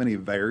there's so many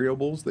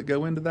variables that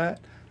go into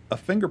that. A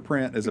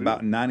fingerprint is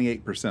about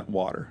 98%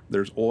 water.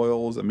 There's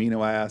oils,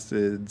 amino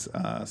acids,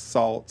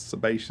 salts,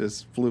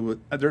 sebaceous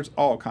fluid. There's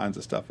all kinds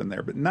of stuff in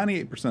there, but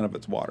 98% of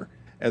it's water.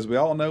 As we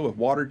all know, if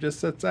water just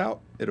sits out,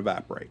 it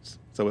evaporates.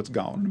 So it's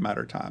gone in a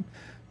matter of time.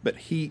 But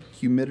heat,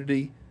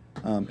 humidity,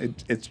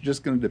 it's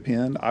just going to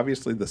depend.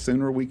 Obviously, the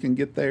sooner we can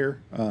get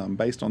there,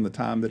 based on the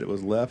time that it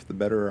was left, the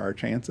better our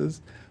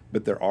chances.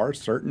 But there are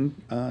certain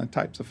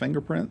types of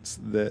fingerprints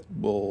that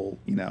will,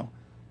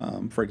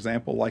 for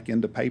example, like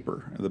into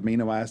paper, the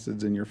amino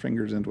acids in your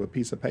fingers into a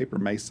piece of paper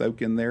may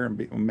soak in there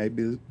and may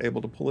be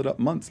able to pull it up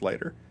months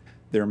later.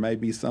 There may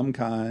be some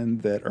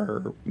kind that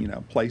are,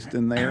 placed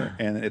in there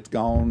and it's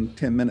gone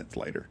 10 minutes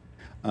later.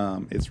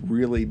 It's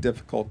really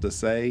difficult to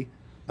say.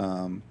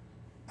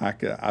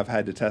 I've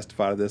had to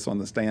testify to this on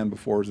the stand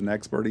before as an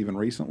expert, even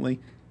recently.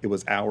 It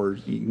was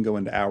hours. You can go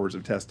into hours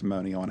of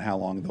testimony on how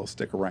long they'll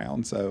stick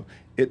around. So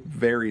it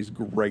varies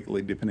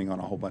greatly depending on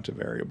a whole bunch of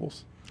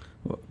variables.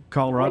 Well,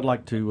 caller, I'd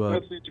like to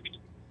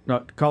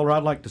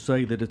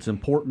say that it's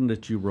important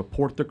that you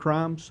report the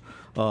crimes.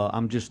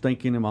 I'm just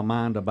thinking in my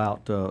mind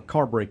about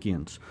car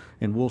break-ins,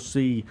 and we'll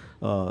see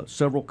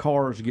several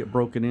cars get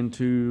broken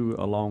into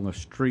along a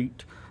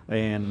street,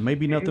 and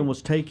maybe nothing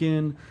was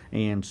taken,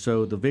 and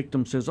so the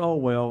victim says, "Oh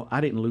well, I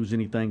didn't lose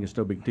anything. It's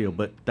no big deal."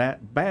 But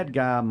that bad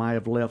guy might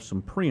have left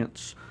some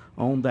prints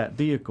on that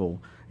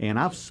vehicle, and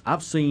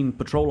I've seen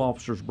patrol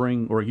officers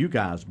you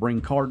guys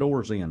bring car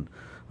doors in.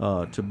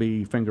 To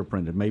be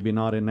fingerprinted. Maybe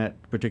not in that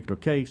particular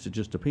case. It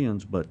just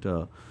depends. But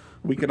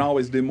we can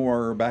always do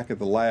more back at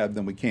the lab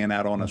than we can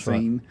out on a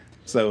scene. Right.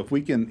 So if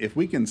we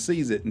can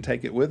seize it and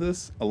take it with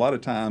us, a lot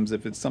of times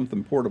if it's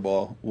something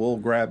portable, we'll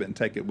grab it and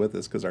take it with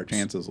us because our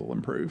chances will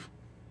improve.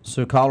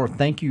 So caller,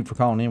 thank you for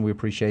calling in. We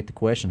appreciate the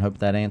question. Hope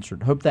that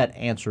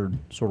answered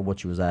sort of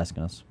what you was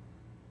asking us.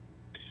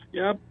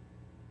 Yeah,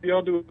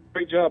 y'all do a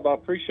great job. I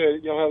appreciate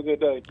it. Y'all have a good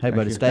day. Hey,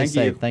 buddy, stay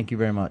safe. Thank you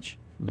very much.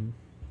 Mm-hmm.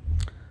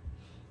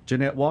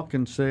 Jeanette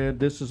Watkins said,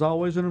 "This is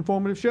always an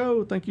informative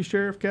show. Thank you,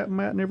 Sheriff, Captain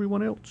Matt, and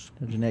everyone else."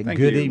 Jeanette,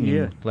 good evening.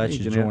 Yeah. Glad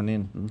you joined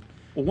in. Mm-hmm.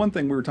 Well, one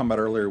thing we were talking about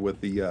earlier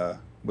with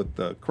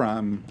the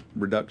crime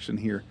reduction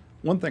here,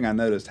 one thing I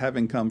noticed,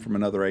 having come from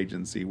another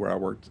agency where I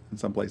worked in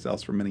someplace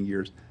else for many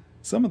years,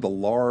 some of the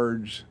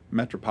large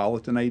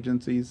metropolitan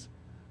agencies,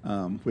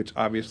 which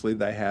obviously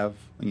they have,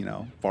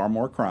 far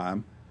more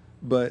crime,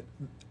 but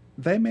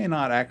they may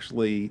not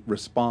actually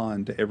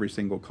respond to every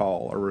single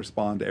call or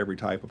respond to every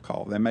type of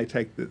call. They may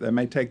take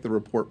the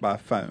report by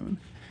phone.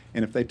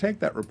 And if they take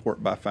that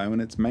report by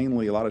phone, it's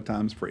mainly a lot of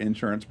times for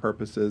insurance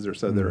purposes or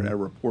so that a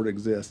report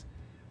exists.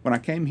 When I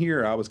came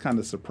here, I was kind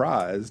of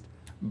surprised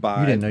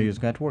by... You didn't know you was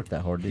going to work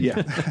that hard, did you?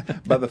 Yeah,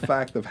 by the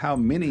fact of how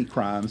many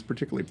crimes,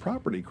 particularly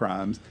property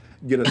crimes,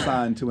 get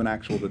assigned to an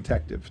actual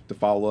detective to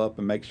follow up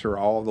and make sure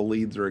all the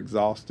leads are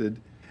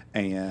exhausted.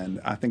 And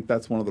I think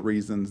that's one of the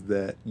reasons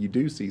that you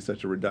do see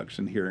such a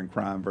reduction here in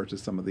crime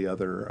versus some of the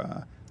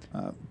other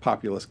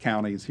populous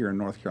counties here in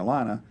North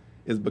Carolina,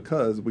 is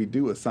because we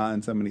do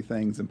assign so many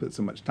things and put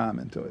so much time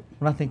into it.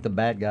 Well, I think the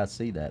bad guys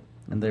see that,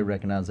 and they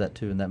recognize that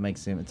too, and that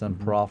makes it's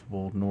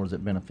unprofitable, nor is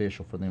it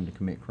beneficial for them to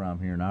commit crime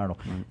here in Iredell.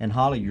 And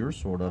Holly,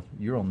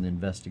 you're on the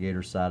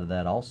investigator side of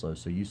that also,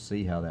 so you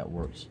see how that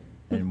works.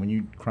 And when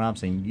you crime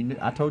scene,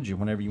 I told you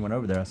whenever you went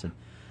over there, I said,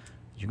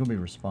 you're going to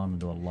be responding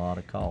to a lot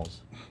of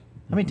calls.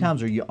 How many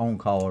times are you on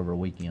call over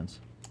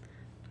weekends?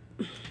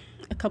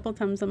 A couple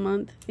times a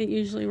month. It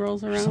usually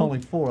rolls around. There's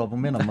only 4 of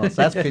them in a month.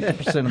 So that's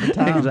 50% of the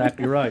time.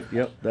 Exactly right.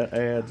 Yep, that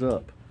adds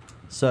up.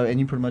 So, and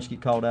you pretty much get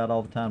called out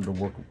all the time to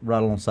work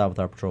right alongside with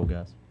our patrol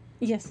guys.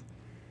 Yes.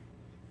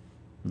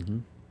 Mm-hmm.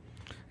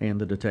 And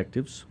the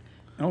detectives.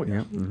 Oh,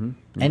 yeah. Mm-hmm.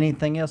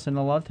 Anything else? And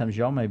a lot of times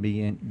y'all may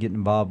be getting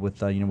involved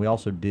with, we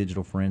also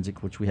digital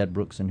forensic, which we had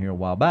Brooks in here a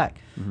while back,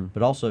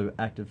 but also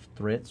active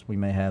threats we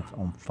may have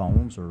on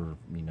phones or,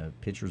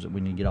 pictures that we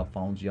need to get off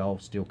phones. Y'all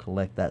still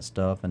collect that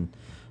stuff and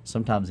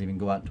sometimes even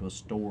go out to a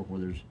store where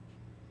there's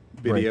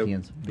Video.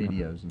 break-ins,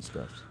 videos and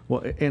stuff.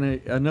 Well, and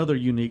another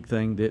unique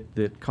thing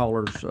that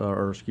callers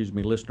or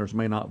listeners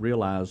may not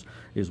realize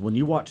is when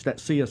you watch that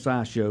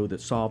CSI show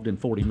that's solved in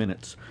 40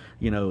 minutes,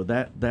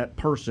 that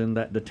person,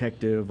 that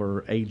detective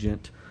or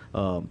agent,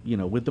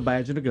 with the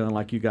badge and a gun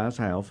like you guys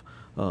have,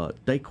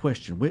 they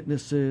question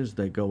witnesses,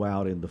 they go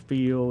out in the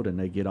field and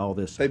they get all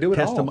this They do it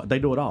all. They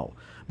do it all.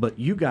 But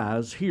you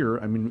guys here,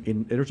 I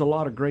mean, there's a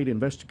lot of great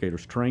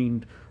investigators,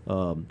 trained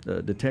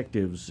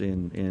detectives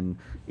in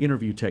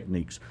interview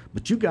techniques.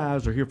 But you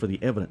guys are here for the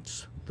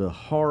evidence, the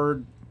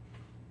hard.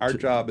 Our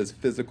job is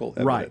physical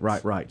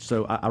evidence. Right.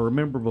 So I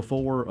remember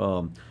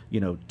before,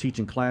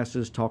 teaching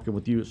classes, talking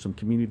with you at some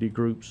community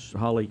groups,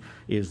 Holly,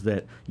 is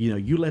that,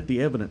 you let the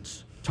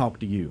evidence talk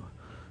to you.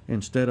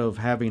 Instead of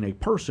having a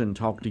person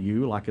talk to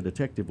you like a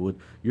detective would,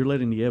 you're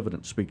letting the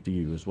evidence speak to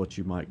you is what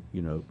you might,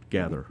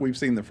 gather. We've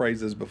seen the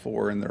phrases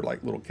before, and they're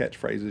like little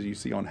catchphrases you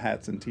see on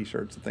hats and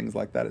T-shirts and things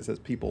like that. It says,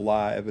 people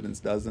lie, evidence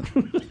doesn't.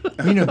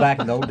 Back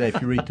in the old day, if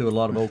you read through a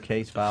lot of old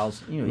case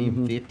files,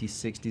 even 50s,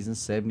 60s, and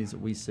 70s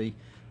that we see,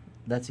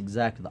 that's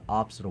exactly the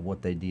opposite of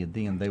what they did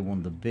then. They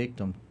wanted the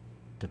victim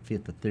to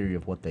fit the theory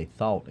of what they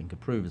thought and could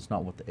prove. It's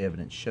not what the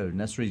evidence showed. And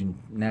that's the reason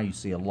now you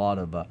see a lot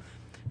of...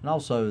 and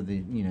also the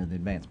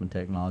advancement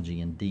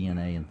technology and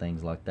DNA and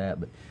things like that.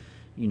 But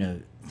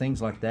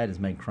things like that has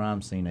made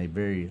crime scene a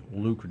very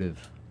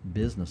lucrative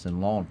business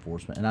in law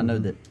enforcement. And I know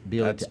that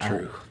That's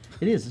true.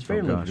 It is. It's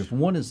very lucrative.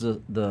 One is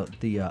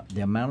the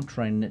amount of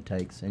training it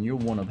takes, and you're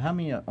one of how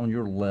many on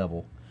your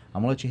level?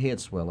 I'm gonna let your head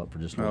swell up for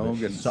just a little bit.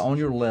 Goodness. So on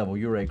your level,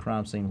 you're a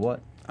crime scene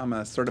what? I'm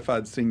a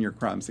certified senior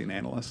crime scene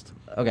analyst.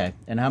 Okay.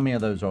 And how many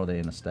of those are there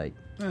in the state?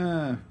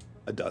 A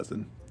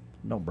dozen.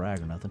 Don't brag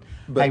or nothing.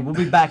 But- Hey, we'll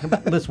be back.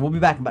 Listen, we'll be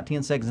back in about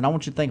 10 seconds, and I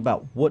want you to think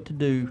about what to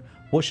do.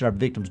 What should our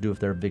victims do if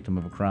they're a victim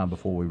of a crime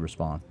before we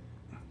respond?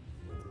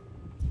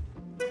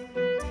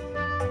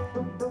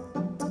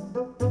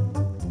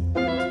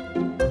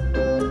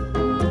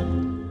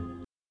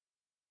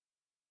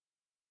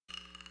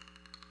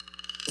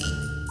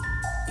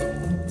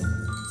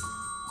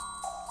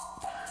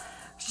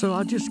 So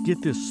I just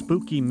get this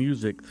spooky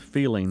music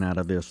feeling out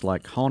of this,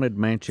 like Haunted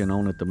Mansion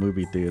on at the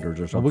movie theaters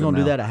or something. Are we going to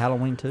do now. that at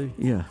Halloween, too?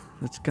 Yeah,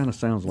 it kind of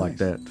sounds like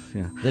that.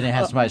 Yeah, Then it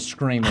has somebody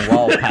scream and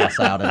wall pass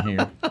out in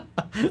here.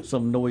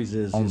 some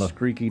noises, On the-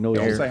 squeaky Don't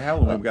noises. say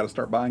Halloween. We've got to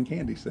start buying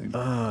candy soon. Yeah,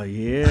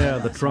 the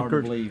hard to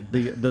trunkard, believe.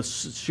 the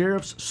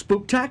sheriff's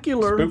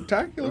spooktacular.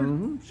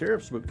 Spooktacular.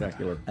 Sheriff's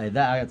spooktacular. Hey,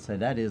 that I got to say,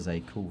 that is a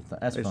cool thing.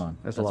 That's fun.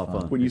 That's a lot of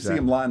fun. When you see Exactly.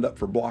 them lined up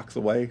for blocks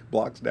away,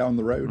 blocks down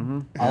the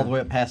road. All the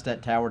way up past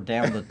that tower,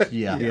 down the...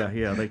 Yeah.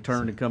 Yeah, they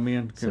turn and come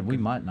in. So we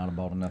might not have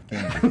bought enough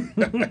candy.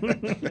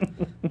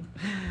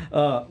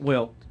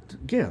 Well,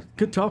 yeah,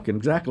 good talking.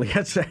 Exactly.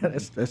 That's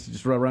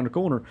just right around the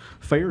corner.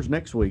 Fair's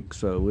next week,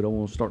 so we don't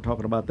want to start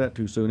talking about that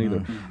too soon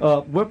either.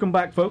 Welcome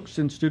back, folks,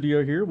 in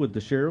studio here with the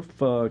sheriff,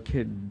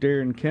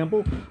 Darren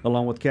Campbell,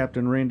 along with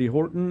Captain Randy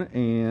Horton,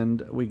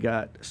 and we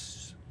got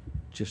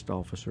just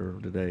officer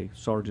today,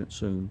 Sergeant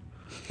soon.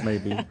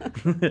 Maybe.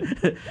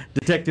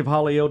 Detective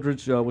Holly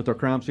Eldridge with our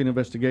crime scene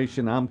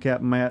investigation. I'm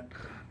Captain Matt.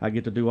 I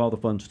get to do all the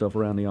fun stuff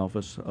around the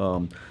office.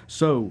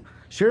 So,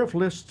 Sheriff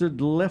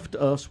left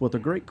us with a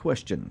great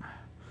question,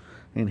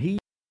 and he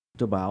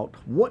asked about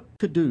what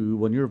to do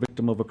when you're a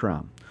victim of a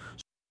crime.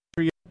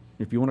 So,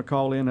 if you want to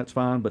call in, that's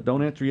fine, but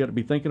don't answer yet.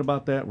 Be thinking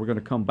about that. We're going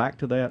to come back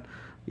to that.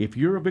 If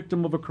you're a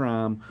victim of a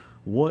crime,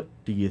 what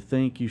do you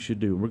think you should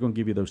do? We're going to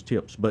give you those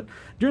tips. But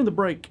during the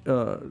break,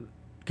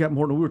 Captain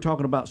Horton, we were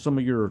talking about some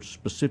of your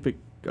specific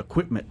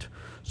equipment,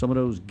 some of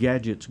those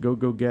gadgets, go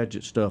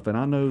gadget stuff. And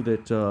I know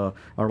that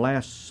our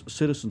last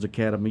Citizens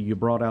Academy, you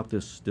brought out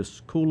this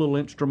cool little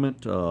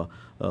instrument.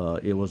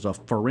 It was a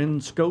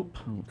forensic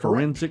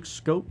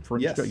scope.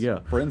 Yes, Yeah.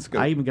 Forenscope.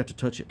 I even got to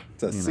touch it.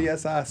 It's a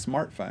CSI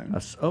smartphone.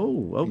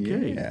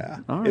 Okay. Yeah.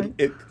 All right.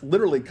 It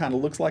literally kind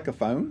of looks like a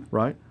phone.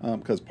 Right.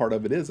 Because part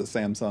of it is a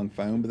Samsung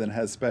phone, but then it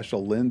has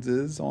special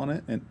lenses on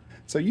it. And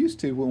so used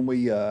to when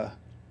we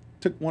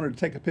wanted to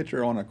take a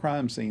picture on a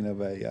crime scene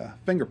of a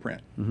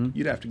fingerprint,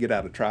 you'd have to get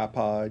out a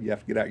tripod, you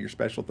have to get out your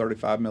special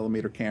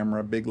 35mm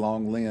camera, big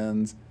long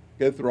lens,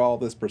 go through all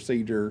this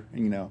procedure.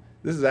 And,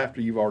 this is after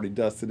you've already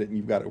dusted it and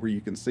you've got it where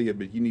you can see it,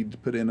 but you need to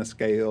put in a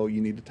scale,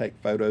 you need to take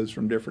photos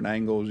from different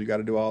angles, you got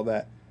to do all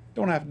that.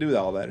 Don't have to do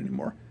all that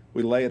anymore.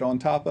 We lay it on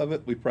top of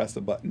it, we press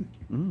a button.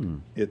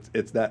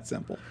 It's that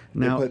simple.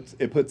 Now,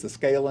 it puts a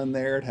scale in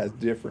there. It has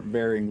different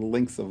varying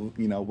lengths of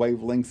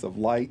wavelengths of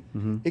light.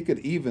 It could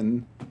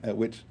even,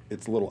 which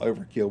it's a little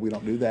overkill. We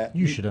don't do that.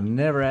 You should have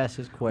never asked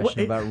this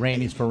question about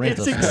Randy's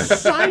forensics. It's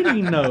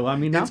exciting, though. I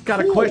mean, I've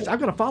got a question. I've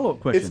got a follow-up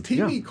question. It's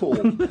TV cool.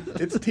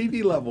 It's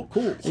TV level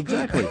cool.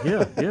 Exactly.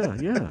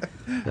 Yeah.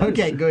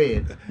 Okay, go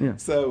ahead. Yeah.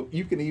 So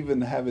you can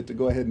even have it to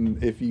go ahead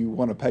and, if you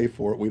want to pay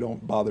for it, we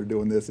don't bother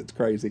doing this. It's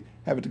crazy.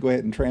 Have it to go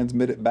ahead and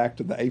transmit it back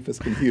to the APHIS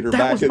computer.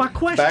 That was my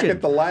question. Back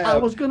at the lab. I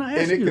was going to ask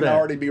you that. And it can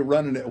already be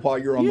running it while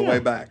you're on the way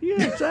back.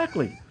 Yeah,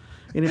 exactly.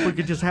 And if we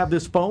could just have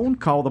this phone,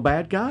 call the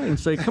bad guy and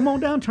say, "Come on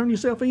down, turn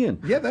yourself in."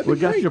 Yeah, that'd be we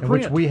got great. your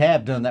Which print. we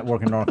have done that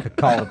work in our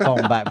call the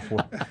phone back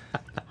before.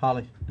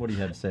 Holly, what do you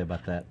have to say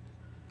about that?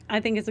 I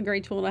think it's a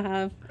great tool to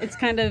have. It's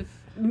kind of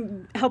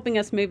helping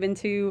us move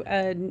into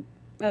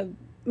a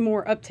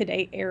more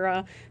up-to-date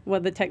era where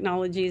the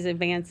technology is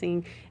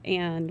advancing,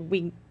 and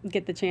we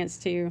get the chance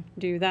to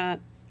do that,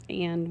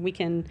 and we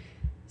can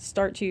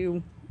start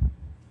to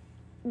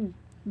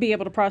be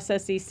able to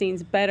process these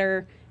scenes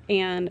better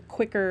and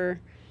quicker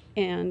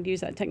and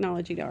use that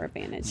technology to our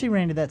advantage. See,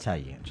 Randy, that's how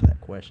you answer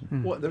that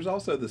question. Well, there's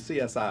also the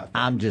CSI.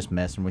 I'm just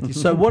messing with you.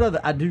 So what other?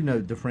 I do know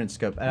the French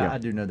scope. Yeah. I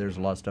do know there's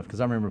a lot of stuff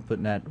because I remember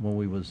putting that when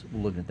we was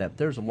looking at that.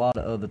 There's a lot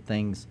of other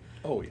things.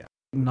 Oh yeah.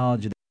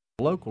 Technology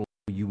that local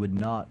you would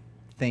not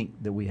think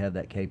that we have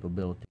that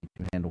capability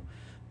to handle.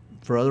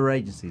 For other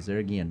agencies, there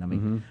again, I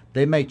mean,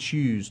 they may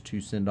choose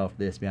to send off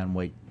the SBI and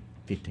wait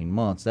 15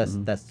 months. That's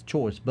the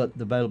choice, but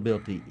the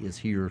availability is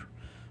here.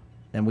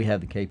 And we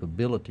have the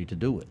capability to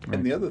do it.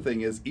 And the other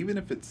thing is, even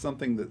if it's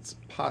something that's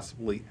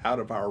possibly out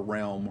of our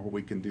realm where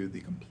we can do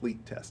the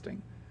complete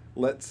testing,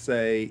 let's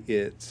say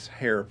it's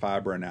hair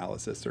fiber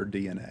analysis or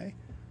DNA.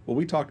 Well,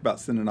 we talked about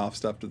sending off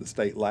stuff to the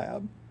state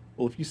lab.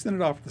 Well, if you send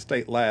it off to the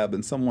state lab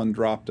and someone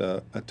dropped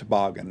a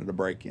toboggan at a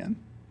break-in,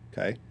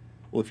 okay?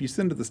 Well, if you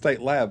send it to the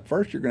state lab,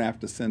 first you're going to have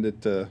to send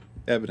it to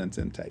evidence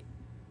intake.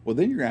 Well,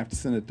 then you're going to have to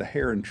send it to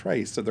hair and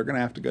trace, so they're going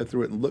to have to go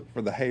through it and look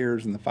for the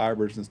hairs and the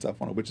fibers and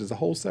stuff on it, which is a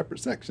whole separate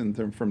section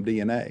from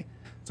DNA.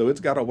 So it's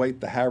got to wait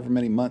the however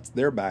many months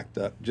they're backed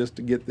up just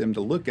to get them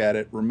to look at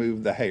it,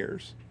 remove the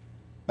hairs,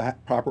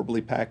 properly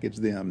package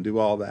them, do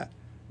all that.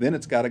 Then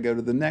it's got to go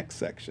to the next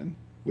section,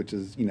 which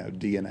is,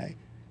 DNA.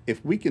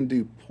 If we can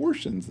do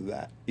portions of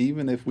that,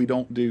 even if we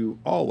don't do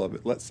all of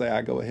it, let's say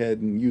I go ahead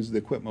and use the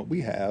equipment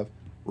we have,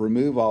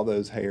 remove all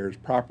those hairs,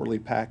 properly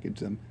package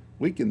them,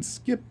 we can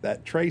skip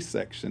that trace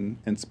section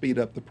and speed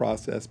up the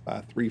process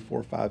by 3,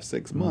 4, 5,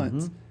 6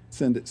 months,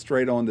 send it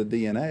straight on to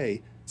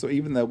DNA. So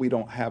even though we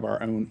don't have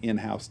our own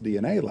in-house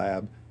DNA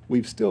lab,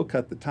 we've still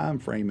cut the time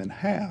frame in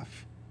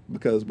half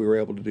because we were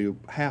able to do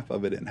half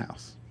of it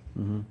in-house.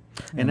 And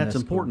that's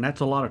important. Cool.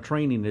 That's a lot of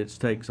training that it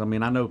takes. I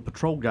mean, I know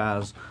patrol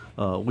guys,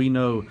 we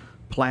know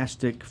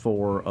plastic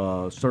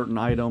for certain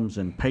items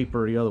and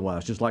paper the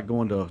otherwise, just like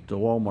going to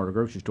Walmart or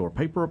grocery store.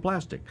 Paper or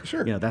plastic.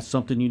 Sure. That's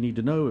something you need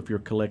to know if you're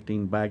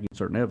collecting, bagging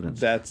certain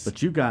evidence.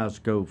 But you guys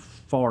go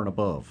far and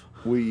above.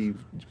 We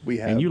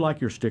have. And you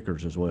like your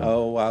stickers as well.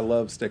 Oh, I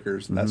love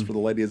stickers. And that's for the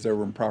ladies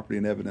over in property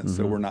and evidence.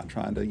 So we're not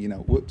trying to,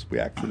 whoops, we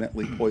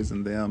accidentally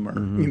poisoned them or,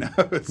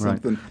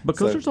 something. Right.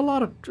 Because there's a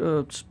lot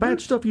of bad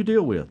stuff you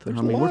deal with. I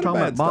mean, we're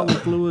talking about bodily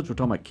fluids. We're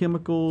talking about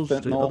chemicals.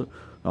 Fentanyl.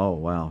 Oh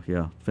wow,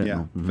 yeah,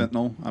 fentanyl. Yeah,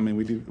 fentanyl. I mean,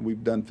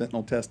 we've done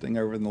fentanyl testing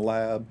over in the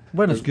lab.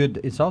 Well, it's good.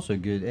 It's also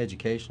good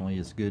educationally.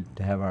 It's good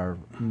to have our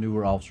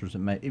newer officers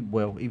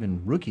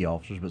even rookie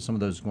officers, but some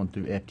of those going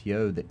through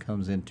FTO that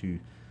comes into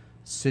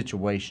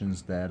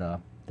situations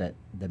that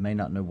they may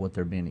not know what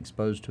they're being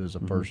exposed to as a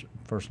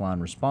first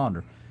line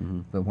responder.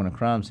 But when a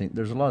crime scene,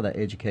 there's a lot of that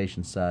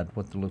education side,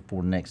 what to look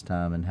for next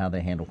time, and how they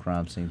handle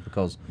crime scenes,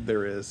 because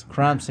there is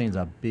crime scenes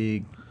are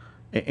big.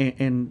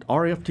 And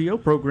our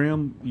FTO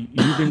program,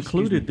 you've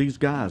included these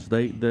guys.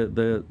 They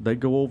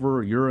go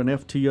over. You're an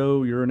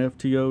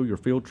FTO. You're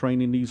field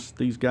training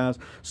these guys.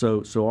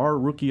 So our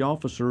rookie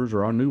officers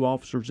or our new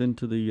officers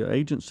into the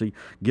agency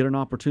get an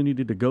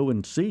opportunity to go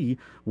and see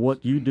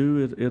what you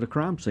do at a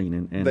crime scene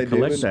and they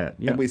collect do, that.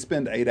 Yeah. And we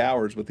spend 8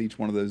 hours with each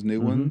one of those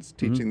new ones,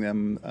 teaching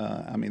them.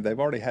 I mean, they've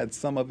already had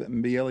some of it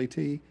in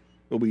BLET,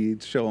 but we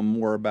show them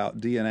more about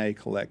DNA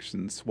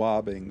collection,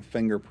 swabbing,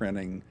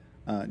 fingerprinting.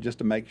 Just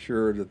to make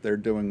sure that they're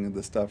doing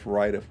the stuff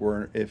right.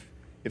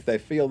 If they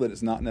feel that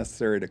it's not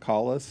necessary to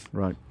call us,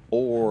 right,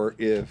 or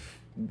if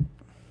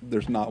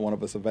there's not one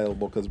of us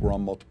available because we're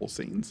on multiple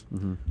scenes.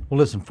 Well,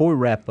 listen, before we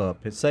wrap up,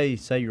 say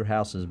your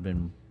house has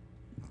been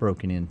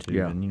broken into,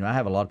 and I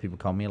have a lot of people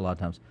call me a lot of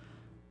times.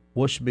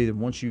 What should be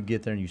once you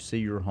get there and you see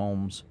your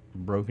home's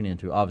broken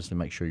into? Obviously,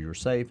 make sure you're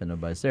safe and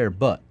nobody's there,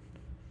 but.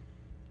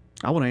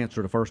 I want to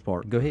answer the first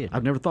part. Go ahead.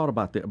 I've never thought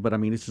about that, but I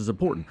mean, this is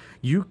important.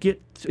 You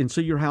get and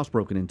see your house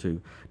broken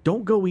into.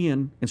 Don't go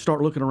in and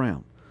start looking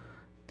around.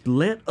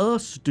 Let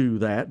us do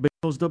that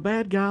because the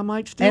bad guy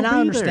might still be there. And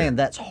I understand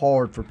that's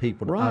hard for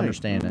people to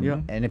understand. And,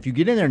 yeah. and if you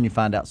get in there and you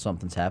find out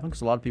something's happened,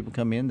 because a lot of people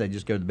come in, they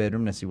just go to the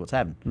bedroom and they see what's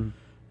happened.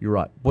 You're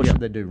right. What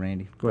should they do,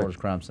 Randy, as far as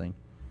crime scene?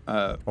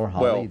 Or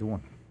Holly, either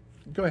one.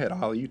 Go ahead,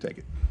 Holly. You take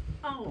it.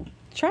 Oh,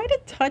 try to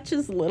touch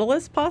as little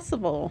as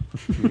possible.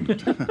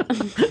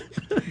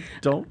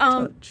 Don't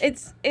touch.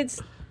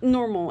 It's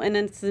normal and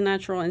it's a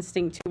natural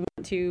instinct to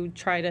want to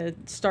try to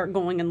start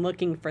going and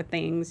looking for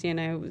things,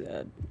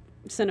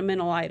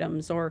 sentimental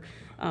items or,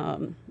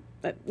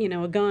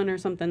 a gun or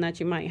something that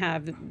you might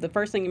have. The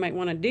first thing you might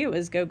want to do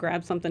is go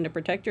grab something to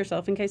protect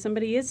yourself in case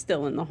somebody is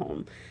still in the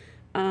home.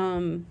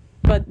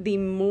 But the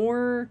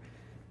more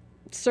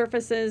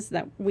surfaces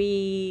that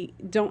we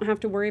don't have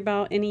to worry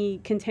about any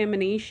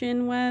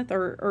contamination with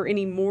or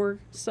any more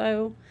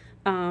so,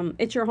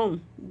 it's your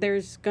home.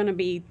 There's going to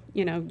be,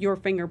 your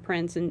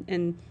fingerprints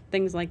and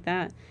things like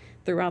that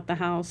throughout the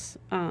house.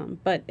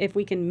 But if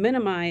we can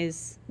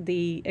minimize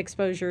the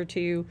exposure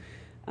to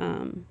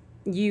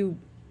you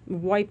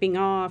wiping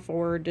off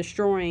or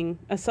destroying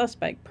a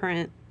suspect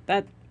print,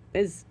 that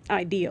is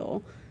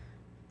ideal.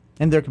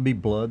 And there could be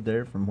blood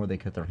there from where they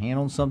cut their hand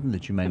on something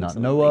that you may not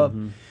know of.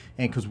 And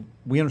because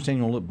we understand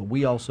you don't look, but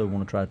we also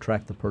want to try to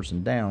track the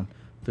person down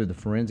through the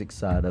forensic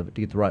side of it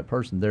to get the right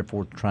person,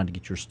 therefore trying to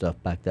get your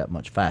stuff back that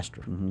much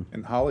faster.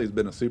 And Holly's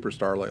been a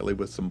superstar lately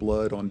with some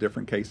blood on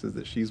different cases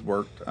that she's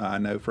worked. I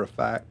know for a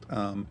fact,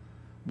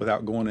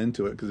 without going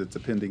into it because it's a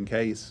pending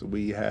case,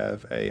 we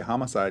have a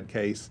homicide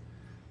case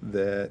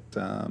that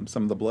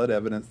some of the blood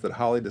evidence that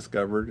Holly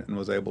discovered and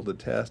was able to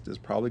test is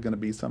probably going to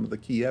be some of the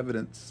key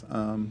evidence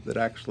that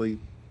actually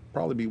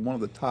probably be one of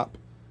the top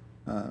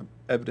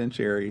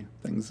evidentiary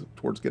things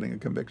towards getting a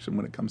conviction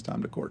when it comes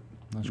time to court.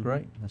 That's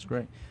great. That's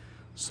great.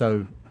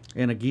 So,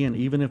 and again,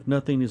 even if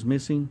nothing is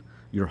missing,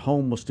 your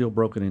home was still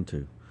broken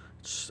into.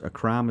 A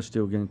crime is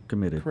still getting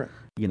committed. Correct.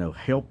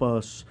 Help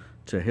us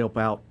to help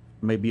out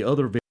maybe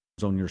other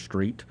victims on your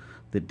street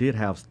that did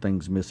have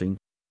things missing.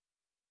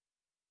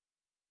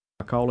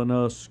 Calling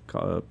us,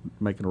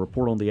 making a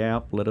report on the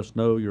app, let us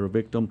know you're a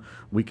victim.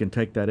 We can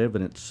take that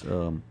evidence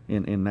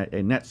in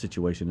that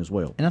situation as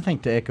well. and I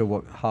think to echo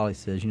what Holly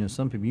says,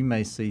 some people, you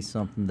may see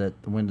something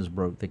that the window's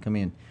broke, they come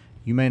in.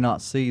 You may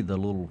not see the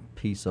little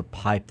piece of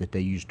pipe that they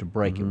used to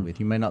break it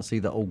with. You may not see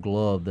the old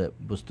glove that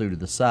was through to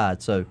the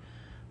side. So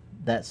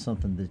that's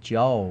something that you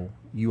all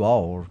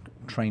are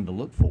trained to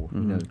look for.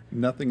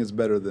 Nothing is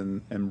better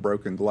than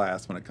broken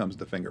glass when it comes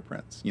to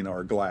fingerprints,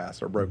 or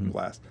glass or broken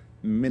glass.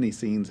 Many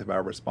scenes have I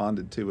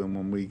responded to, and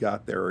when we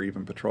got there, or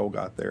even patrol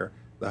got there,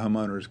 the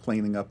homeowner is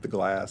cleaning up the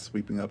glass,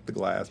 sweeping up the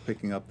glass,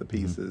 picking up the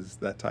pieces,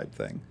 that type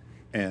thing.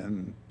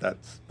 And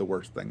that's the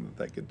worst thing that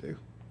they could do.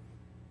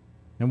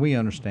 And we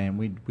understand.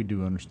 We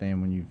do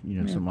understand when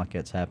something like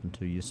that's happened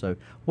to you. So,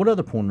 what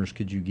other pointers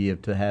could you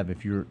give to have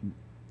if you're,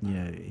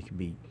 it could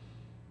be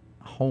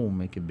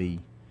home, it could be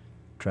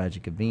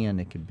tragic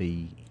event, it could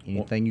be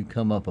anything you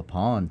come up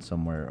upon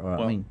somewhere. Or,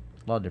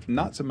 a lot of different.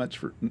 Not things. so much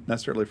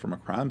necessarily from a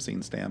crime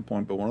scene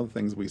standpoint, but one of the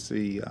things we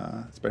see,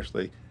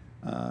 especially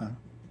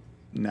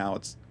now,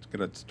 it's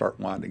going to start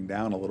winding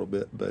down a little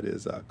bit, but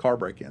is car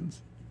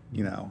break-ins.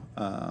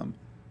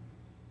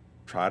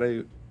 Try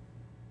to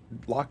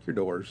lock your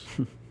doors.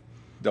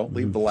 Don't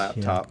leave the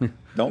laptop.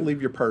 Don't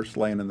leave your purse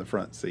laying in the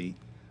front seat.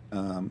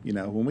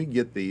 When we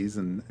get these,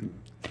 and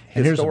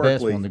here's the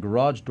best one: the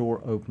garage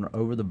door opener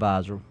over the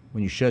visor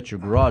when you shut your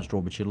garage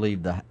door, but you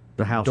leave the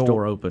house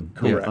door open.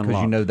 Correct.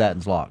 Because you know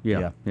that's locked.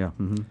 Yeah.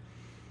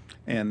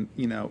 And,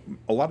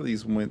 a lot of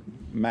these, when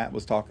Matt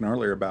was talking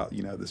earlier about,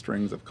 the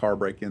strings of car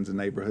break-ins in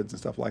neighborhoods and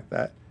stuff like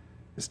that,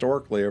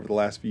 historically, over the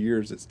last few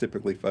years, it's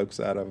typically folks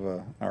out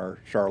of our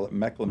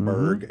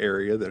Charlotte-Mecklenburg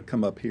area that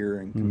come up here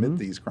and commit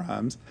these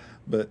crimes.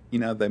 But,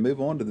 they move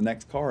on to the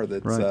next car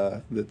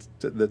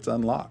that's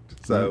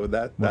unlocked. So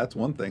that's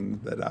one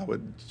thing that I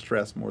would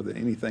stress more than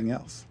anything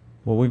else.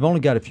 Well, we've only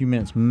got a few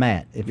minutes.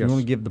 Matt, if you want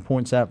to give the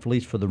points out, at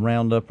least for the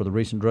roundup or the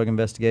recent drug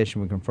investigation,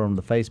 we confirmed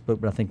the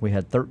Facebook, but I think we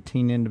had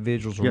 13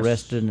 individuals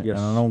arrested in an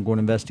ongoing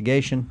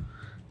investigation.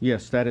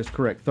 Yes, that is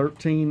correct.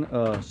 13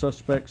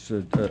 suspects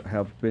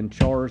have been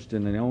charged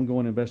in an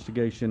ongoing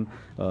investigation.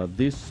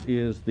 This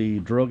is the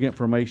drug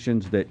information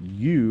that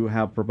you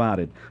have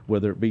provided,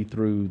 whether it be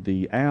through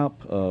the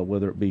app,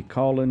 whether it be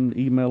calling,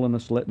 emailing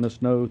us, letting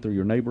us know through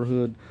your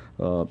neighborhood,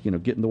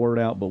 getting the word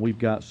out. But we've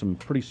got some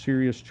pretty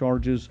serious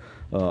charges.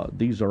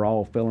 These are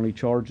all felony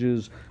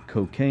charges: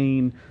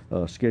 cocaine,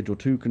 Schedule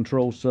II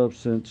controlled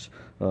substance,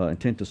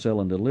 intent to sell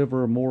and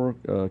deliver more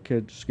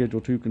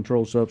Schedule II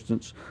controlled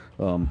substance.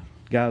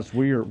 Guys,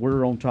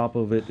 we're on top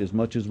of it as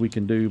much as we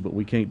can do, but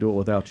we can't do it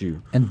without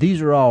you. And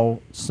these are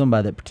all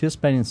somebody that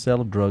participated in the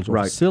sale of drugs or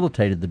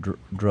facilitated the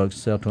drugs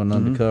sell to an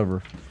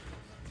undercover.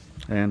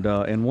 And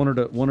one of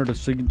the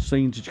scenes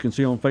that you can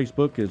see on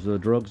Facebook is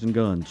drugs and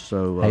guns.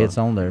 So hey, it's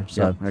on there.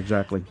 So yeah,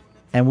 exactly.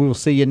 And we will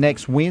see you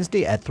next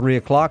Wednesday at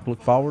 3:00.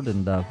 Look forward,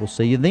 and we'll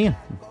see you then.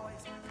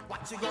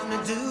 What you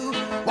gonna do?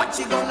 What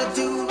you gonna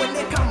do when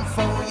they come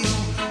for you?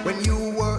 When you